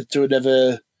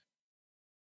another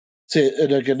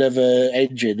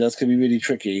engine. That's going to be really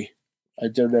tricky. I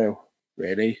don't know,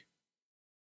 really.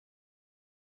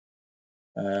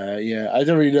 I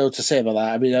don't really know what to say about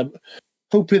that. I mean, I'm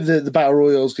hoping that the Battle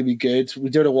Royale is going to be good. We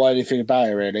don't know anything about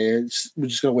it, really. We're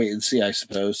just going to wait and see, I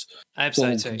suppose.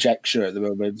 Absolutely. It's all conjecture at the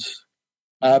moment.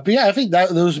 But yeah, I think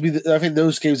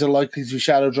those games are likely to be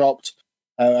shadow dropped.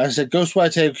 As I said,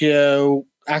 Ghostwire Tokyo,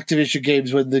 Activision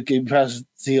games when the Game Pass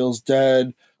deal's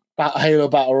done, Halo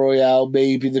Battle Royale,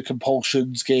 maybe the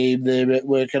Compulsions game they're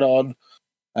working on.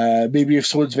 Maybe if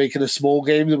someone's making a small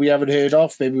game that we haven't heard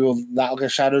of, maybe that'll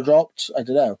get shadow dropped. I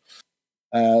don't know.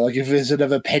 Like if there's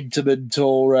another Pentiment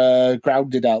or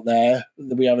Grounded out there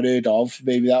that we haven't heard of,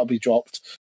 maybe that'll be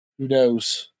dropped. Who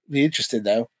knows? It'll be interesting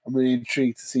though. I'm really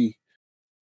intrigued to see.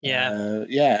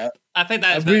 Yeah. I think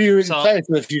that's I'm really excited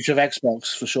for the future of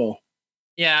Xbox for sure.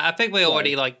 Yeah, I think we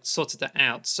already sorted that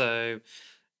out. So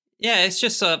yeah, it's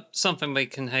just something we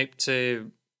can hope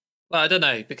to. Well, I don't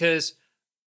know, because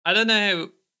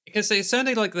it's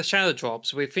certainly like the shadow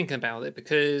drops. We're thinking about it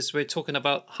because we're talking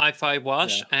about Hi-Fi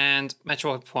Rush and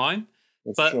Metroid Prime,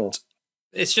 but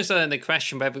it's just only a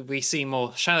question whether we see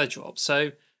more shadow drops.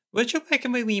 So would you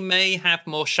reckon we may have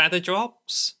more shadow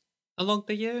drops along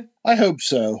the year? I hope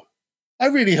so. I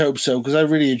really hope so, because I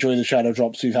really enjoy the shadow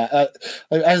drops we've had.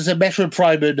 As a Metroid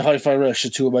Prime and Hi-Fi Rush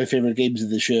are two of my favourite games of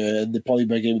this year, and they're probably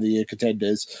my Game of the Year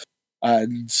contenders.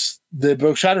 And they're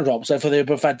both shadow drops. I thought they were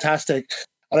both fantastic.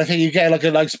 And I think you get like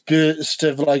a nice burst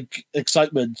of like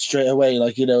excitement straight away.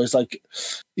 Like, it's like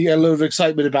you get a load of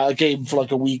excitement about a game for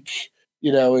like a week.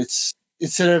 It's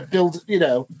instead of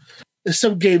there's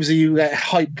some games that you get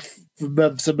hype for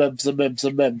months and months and months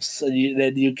and months, and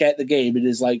then you get the game and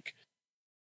it's like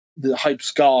the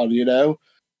hype's gone.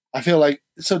 I feel like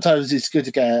sometimes it's good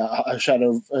to get a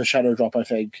shadow drop. I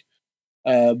think.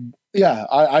 I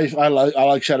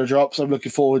like shadow drops. I'm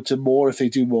looking forward to more if they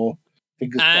do more.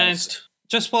 Fingers crossed.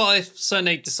 Just what if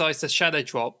Sony decides to shadow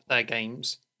drop their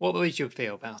games? What would you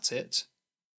feel about it?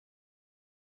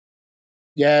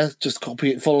 Yeah, just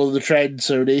copy it, follow the trend,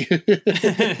 Sony.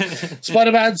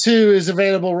 Spider-Man 2 is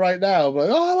available right now. I'm like,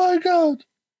 oh my god!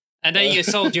 And then you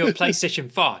sold your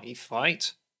PlayStation 5,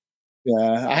 right?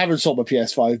 Yeah, I haven't sold my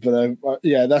PS5, but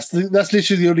that's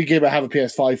literally the only game I have a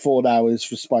PS5 for now is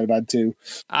for Spider-Man 2.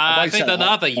 I think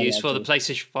another use for the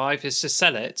PlayStation 5 is to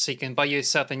sell it so you can buy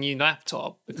yourself a new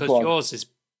laptop, because yours is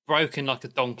broken like a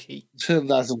donkey.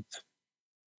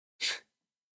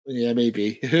 Yeah,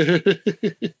 maybe.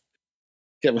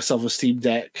 Get myself a Steam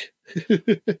Deck.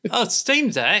 Oh,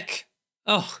 Steam Deck?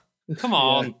 Oh, come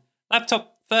on. Yeah.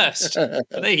 Laptop first,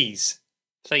 please.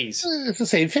 It's the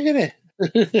same thing, isn't it?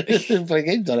 Play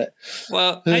games on it.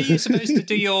 Well, how are you supposed to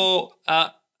do your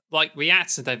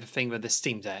reacts and everything with the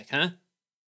Steam Deck, huh?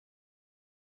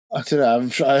 I don't know.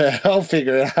 I'm trying. I'll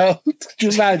figure it out. Could you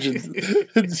imagine?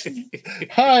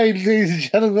 Hi, ladies and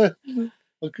gentlemen.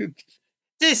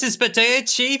 This is Potato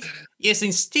Chief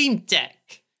using Steam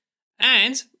Deck.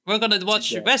 And we're going to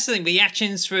watch wrestling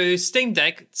reactions through Steam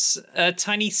Deck's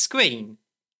tiny screen.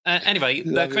 Anyway,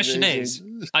 the question is,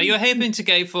 are you hoping to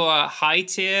go for a high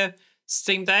tier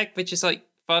Steam Deck, which is like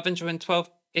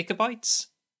 512 gigabytes?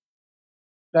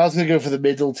 I was going to go for the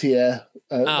middle tier.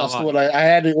 That's the one I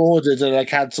had it ordered and I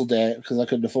cancelled it because I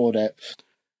couldn't afford it.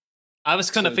 I was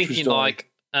kind of thinking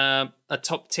like a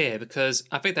top tier because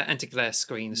I think that anti-glare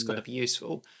screen is going to be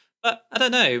useful. But I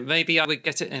don't know, maybe I would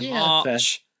get it in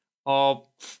March or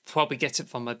probably get it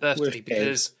for my birthday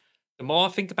because the more I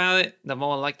think about it, the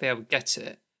more likely I would get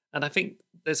it. And I think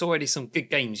there's already some good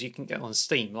games you can get on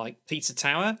Steam, like Pizza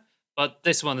Tower. But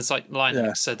this one is like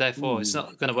Linux, so therefore it's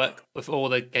not going to work with all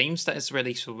the games that is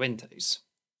released for Windows.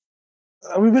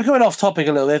 I mean, we're going off topic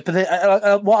a little bit,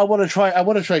 but what I want to try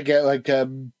and get like they're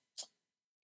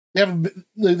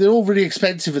all really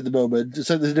expensive at the moment.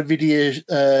 So there's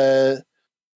the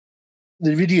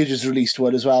Nvidia just released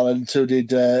one as well, and so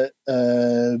did I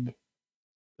can't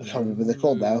remember what they're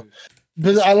called now.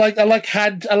 But I like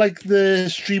the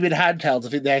streaming handhelds. I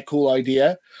think they're a cool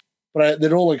idea. But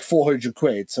they're all like 400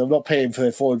 quid, so I'm not paying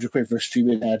for 400 quid for a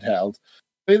streaming handheld.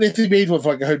 But if they made one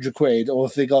for like 100 quid, or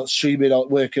if they got streaming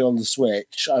working on the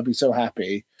Switch, I'd be so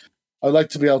happy. I'd like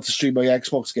to be able to stream my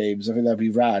Xbox games. I think that'd be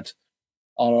rad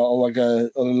on like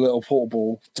a little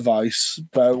portable device,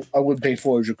 but I wouldn't pay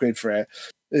 400 quid for it.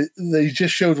 They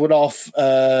just showed one off.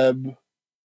 I think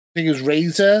it was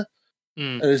Razer.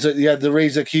 And it's like, the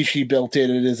Razer Kishi built in,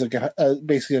 and there's like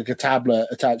basically like a tablet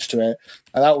attached to it,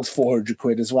 and that was 400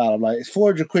 quid as well. I'm like,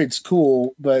 400 quid's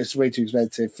cool, but it's way too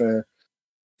expensive for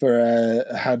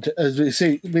a hand. As we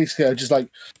see, basically, I just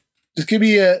give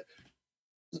me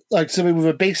something with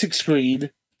a basic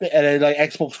screen and then like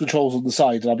Xbox controls on the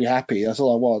side, and I'll be happy. That's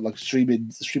all I want. Like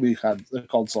streaming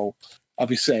console, I'll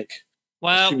be sick.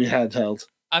 Well, streaming handheld.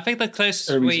 I think the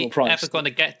closest we ever going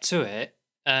to get to it,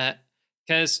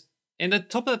 because in the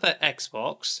top of the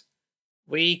Xbox,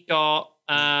 we got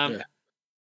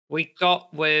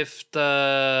with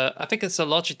the, I think it's a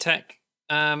Logitech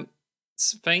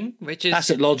thing, which is...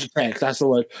 That's it, Logitech. That's the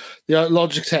one. The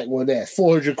Logitech one there,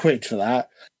 400 quid for that.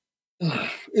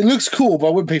 It looks cool, but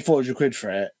I wouldn't pay 400 quid for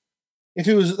it. If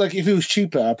it was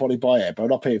cheaper, I'd probably buy it, but I'm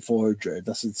not paying 400.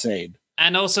 That's insane.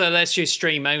 And also, it lets you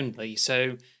stream only.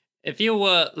 So if you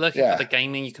were looking for the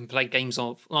gaming, you can play games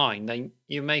offline, then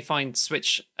you may find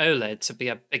Switch OLED to be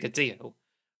a bigger deal.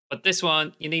 But this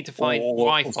one, you need to find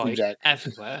Wi-Fi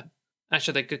everywhere.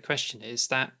 Actually, the good question is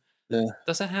that,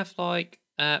 does it have like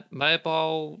a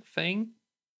mobile thing?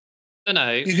 I don't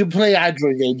know. You can play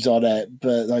Android games on it,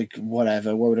 but like,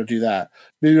 whatever. Why would I do that?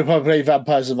 Maybe I'll probably play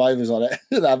Vampire Survivors on it.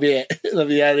 That'd be it. That'd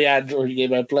be the only Android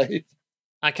game I play.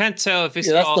 I can't tell if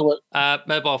it's got a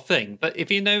mobile thing, but if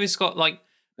you know it's got like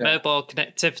mobile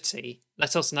connectivity,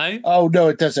 let us know. Oh, no,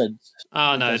 it doesn't.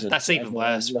 Oh, no, that's even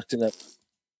worse. Looked it up.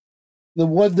 The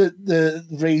one that the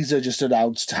Razer just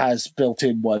announced has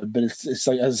built-in one, but it's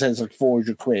like, as I said, it's like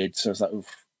 400 quid, so it's like,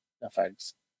 oof, no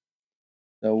thanks.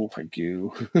 No, thank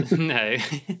you. No.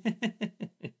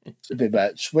 It's a bit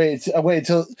much. Wait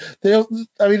until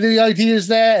the idea is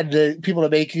there, and the people are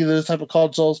making those type of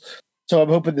consoles. So I'm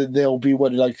hoping that there'll be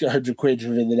one like 100 quid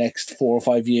within the next 4 or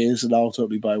 5 years, and I'll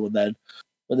totally buy one then.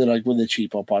 When they're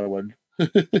cheap, I'll buy one. For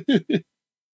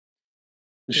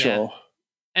sure.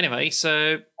 Anyway,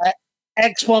 so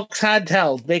Xbox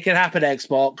handheld, make it happen,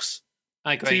 Xbox.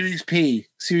 I agree. Series P,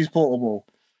 Series Portable.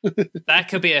 That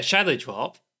could be a shadow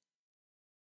drop.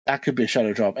 That could be a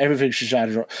shadow drop. Everything should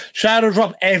shadow drop. Shadow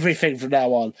drop everything from now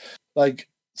on. Like,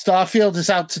 Starfield is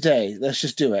out today. Let's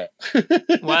just do it.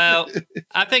 Well,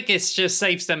 I think it just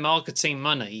saves them marketing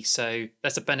money, so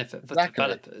that's a benefit for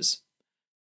developers.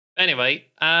 Anyway,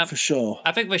 for sure.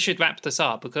 I think we should wrap this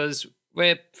up because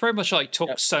we're pretty much like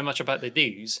talked so much about the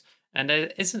news, and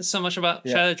there isn't so much about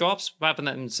shadow drops rather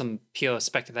than some pure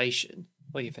speculation.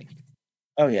 What do you think?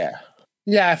 Oh, yeah.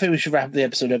 Yeah, I think we should wrap the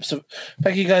episode up. So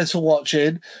thank you guys for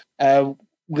watching. We're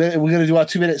going to do our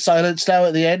 2-minute silence now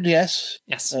at the end, yes?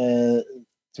 Yes. So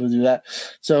we'll do that.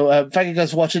 So thank you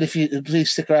guys for watching. If you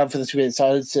please stick around for the 2-minute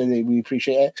silence, we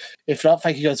appreciate it. If not,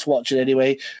 thank you guys for watching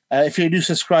anyway. If you're a new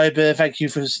subscriber, thank you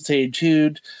for staying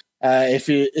tuned. If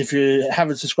you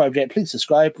haven't subscribed yet, please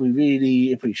subscribe. We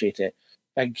really appreciate it.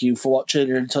 Thank you for watching,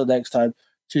 and until next time,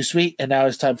 too sweet. And now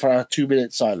it's time for our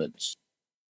 2-minute silence.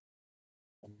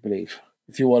 I believe.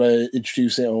 If you want to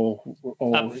introduce it or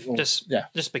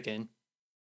just begin.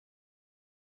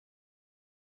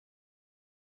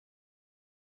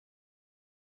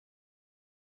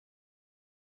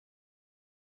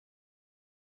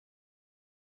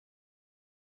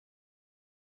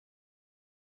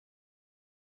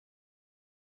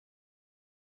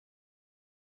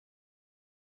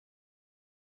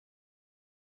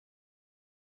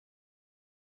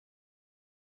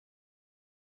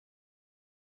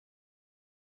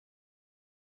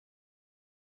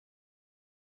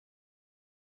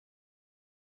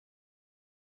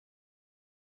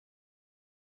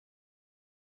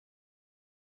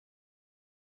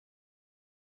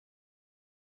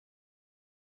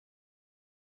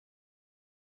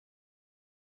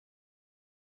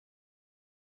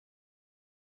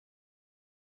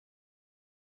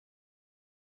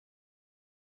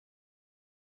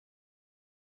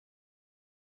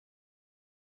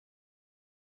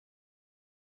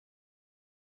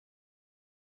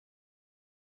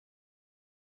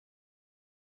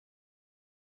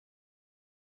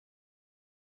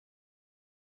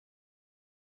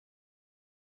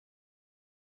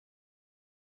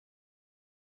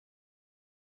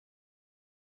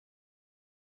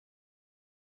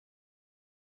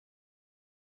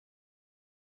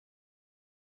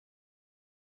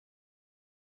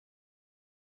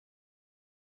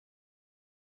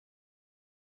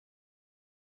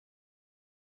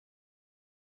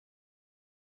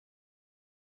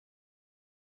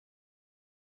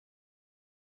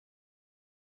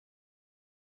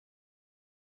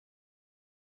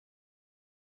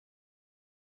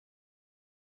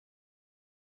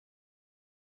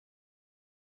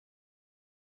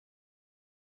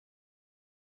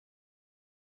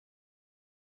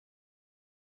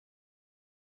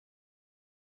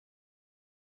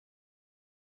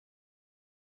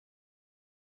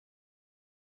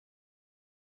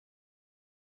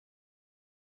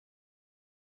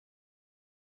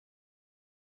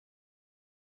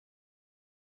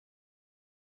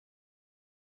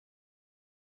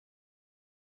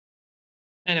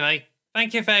 Anyway,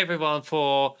 thank you for everyone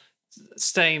for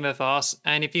staying with us.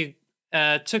 And if you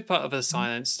took part of the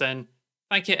silence, then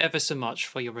thank you ever so much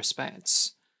for your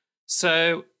respects.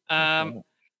 So, all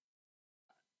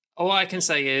I can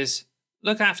say is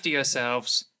look after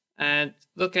yourselves and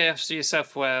look after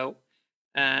yourself well.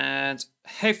 And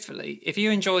hopefully, if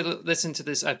you enjoy listening to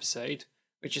this episode,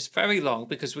 which is very long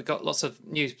because we got lots of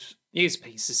news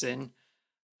pieces in.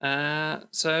 Thank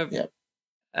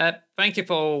you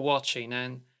for watching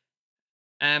and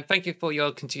thank you for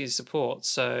your continued support.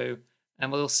 So,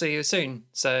 and we'll see you soon.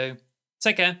 So,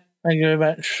 take care. Thank you very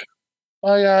much.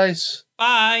 Bye, guys.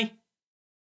 Bye.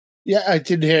 Yeah, I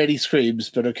didn't hear any screams,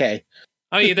 but okay.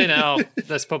 Oh, you didn't? Oh,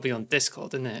 that's probably on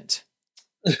Discord, isn't it?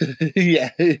 Yeah.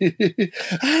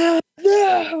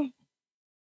 No!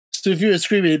 So if you were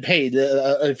screaming in pain,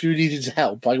 if you needed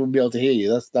help, I wouldn't be able to hear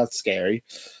you. That's scary.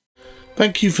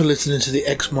 Thank you for listening to the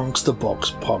X Marks the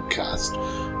Box podcast.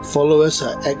 Follow us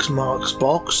at X Marks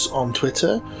Box on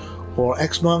Twitter or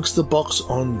X Marks the Box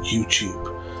on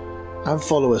YouTube. And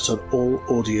follow us on all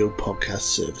audio podcast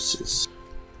services.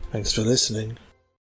 Thanks for listening.